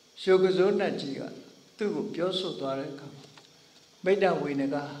 Shogazona Giga. Two Pioso Dwareka. Beda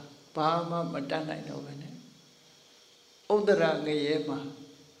Winaga. Pama Madana Novene. Odara Gayema.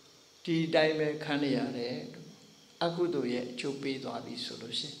 Tea Dime Kaniare. Akudo yet Chupi Dwabi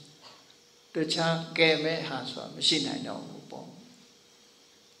solution. The child gave me has a machine I know.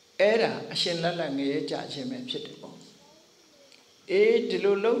 Era, a shinla a judgment pitable. A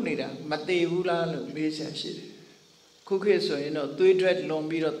Dilolo nida, Matevula, Lisa shit. Cookies, so you know, 2 dread long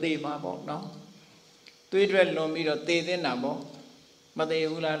meter day marble, no? 2 dread long meter day then abo.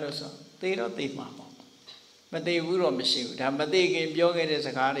 Matevula losa, they don't take marble. But they will on machine, but they gave yoga as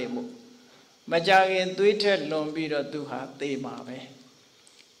a cardible. Majag 2 dread long meter do have day marble.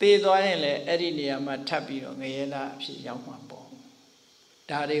 They don't Erinia Matapio, Gayla, she young one.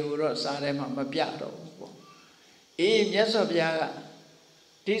 Daddy would say, Mamma Piato. Yes, of Yaga.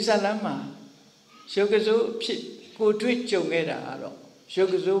 Tisalama. Shogazu, go tweet Jogeda.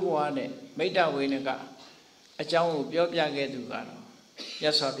 Shogazu one, made that winnaga. A jowl, Biobiaga to Garo.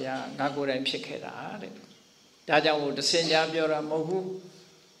 Yes, of Ya, Nago and Picada. Daja would send Yabura Mohu.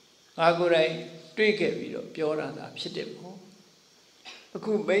 Agore, drink a video, Piora, Pitable. A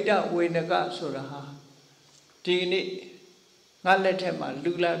cool made that winnaga, Suraha. Dini. Not let him a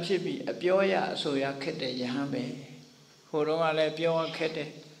lula chibi, a pioya, so ya kete yahame. Horomale pio kete.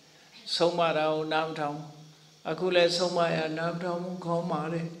 Somara downtown. A cooler somaya downtown, call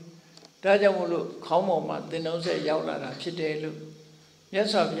mare. Dajamulu, Komoma, the nose yaula, chitelu.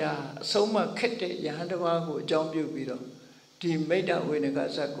 Yes, of ya, soma kete yahandawa who jump you below. Tea made that when a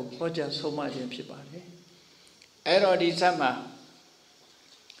gazaku, or just so much in Pipari. Erodi Sama.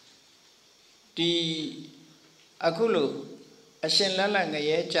 The Akulu. A shenla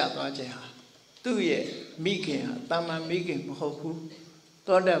ye javaja. 2 years, Miki, Tama Miki, Hoku,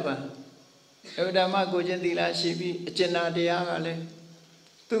 Todaba. Evdama Gojendila Shibi, Chena de Agale,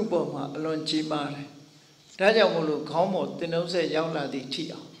 2 Boma, Alon Chimare. Rajamulu, Komo, the nose Yaula di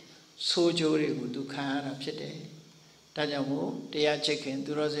Tia. So Jori would do Kana Pite. Tajamu, they are chicken,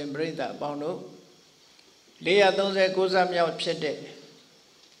 Duros and Breda, Bono. Lea those Gozam Yaw Pite.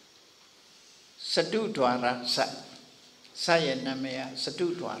 Satu Dwara Sat. Sayanamea,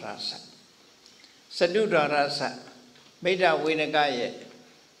 Satu Dwarasa. Satu Dwarasa, made out with a guy,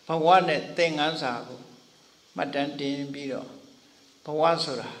 Pawane, thing ansago, Madantin Bido,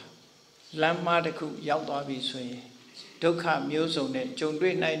 Pawasura, Lamadaku, Yaldabi Sway, Doka Musone,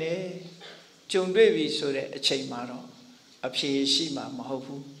 Jundre Nine, Jundre Sure, a Chaymaro, a Shima,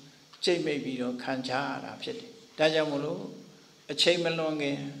 Mahofu, Jame Bido, Kanjara, Dajamulo, a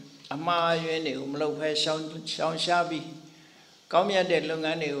Chaymalonge, a Mayu, Umlo, Shawn Shabby. Come here, the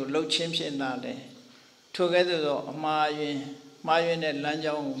Lungani, low chimps in that day. Together, Mayan and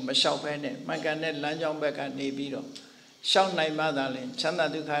Lanjong, Mashopene, Maganet, Lanjong back at Nebido. Shawn Night Motherland, Chana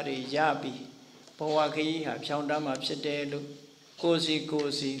Ducati, Yabi, Powaki, have shown them up Sedelu,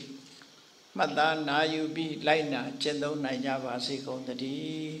 Cozy, Madan, Nayubi, Lina, Chendo, Nayava, Siko, the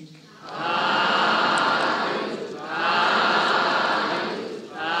D.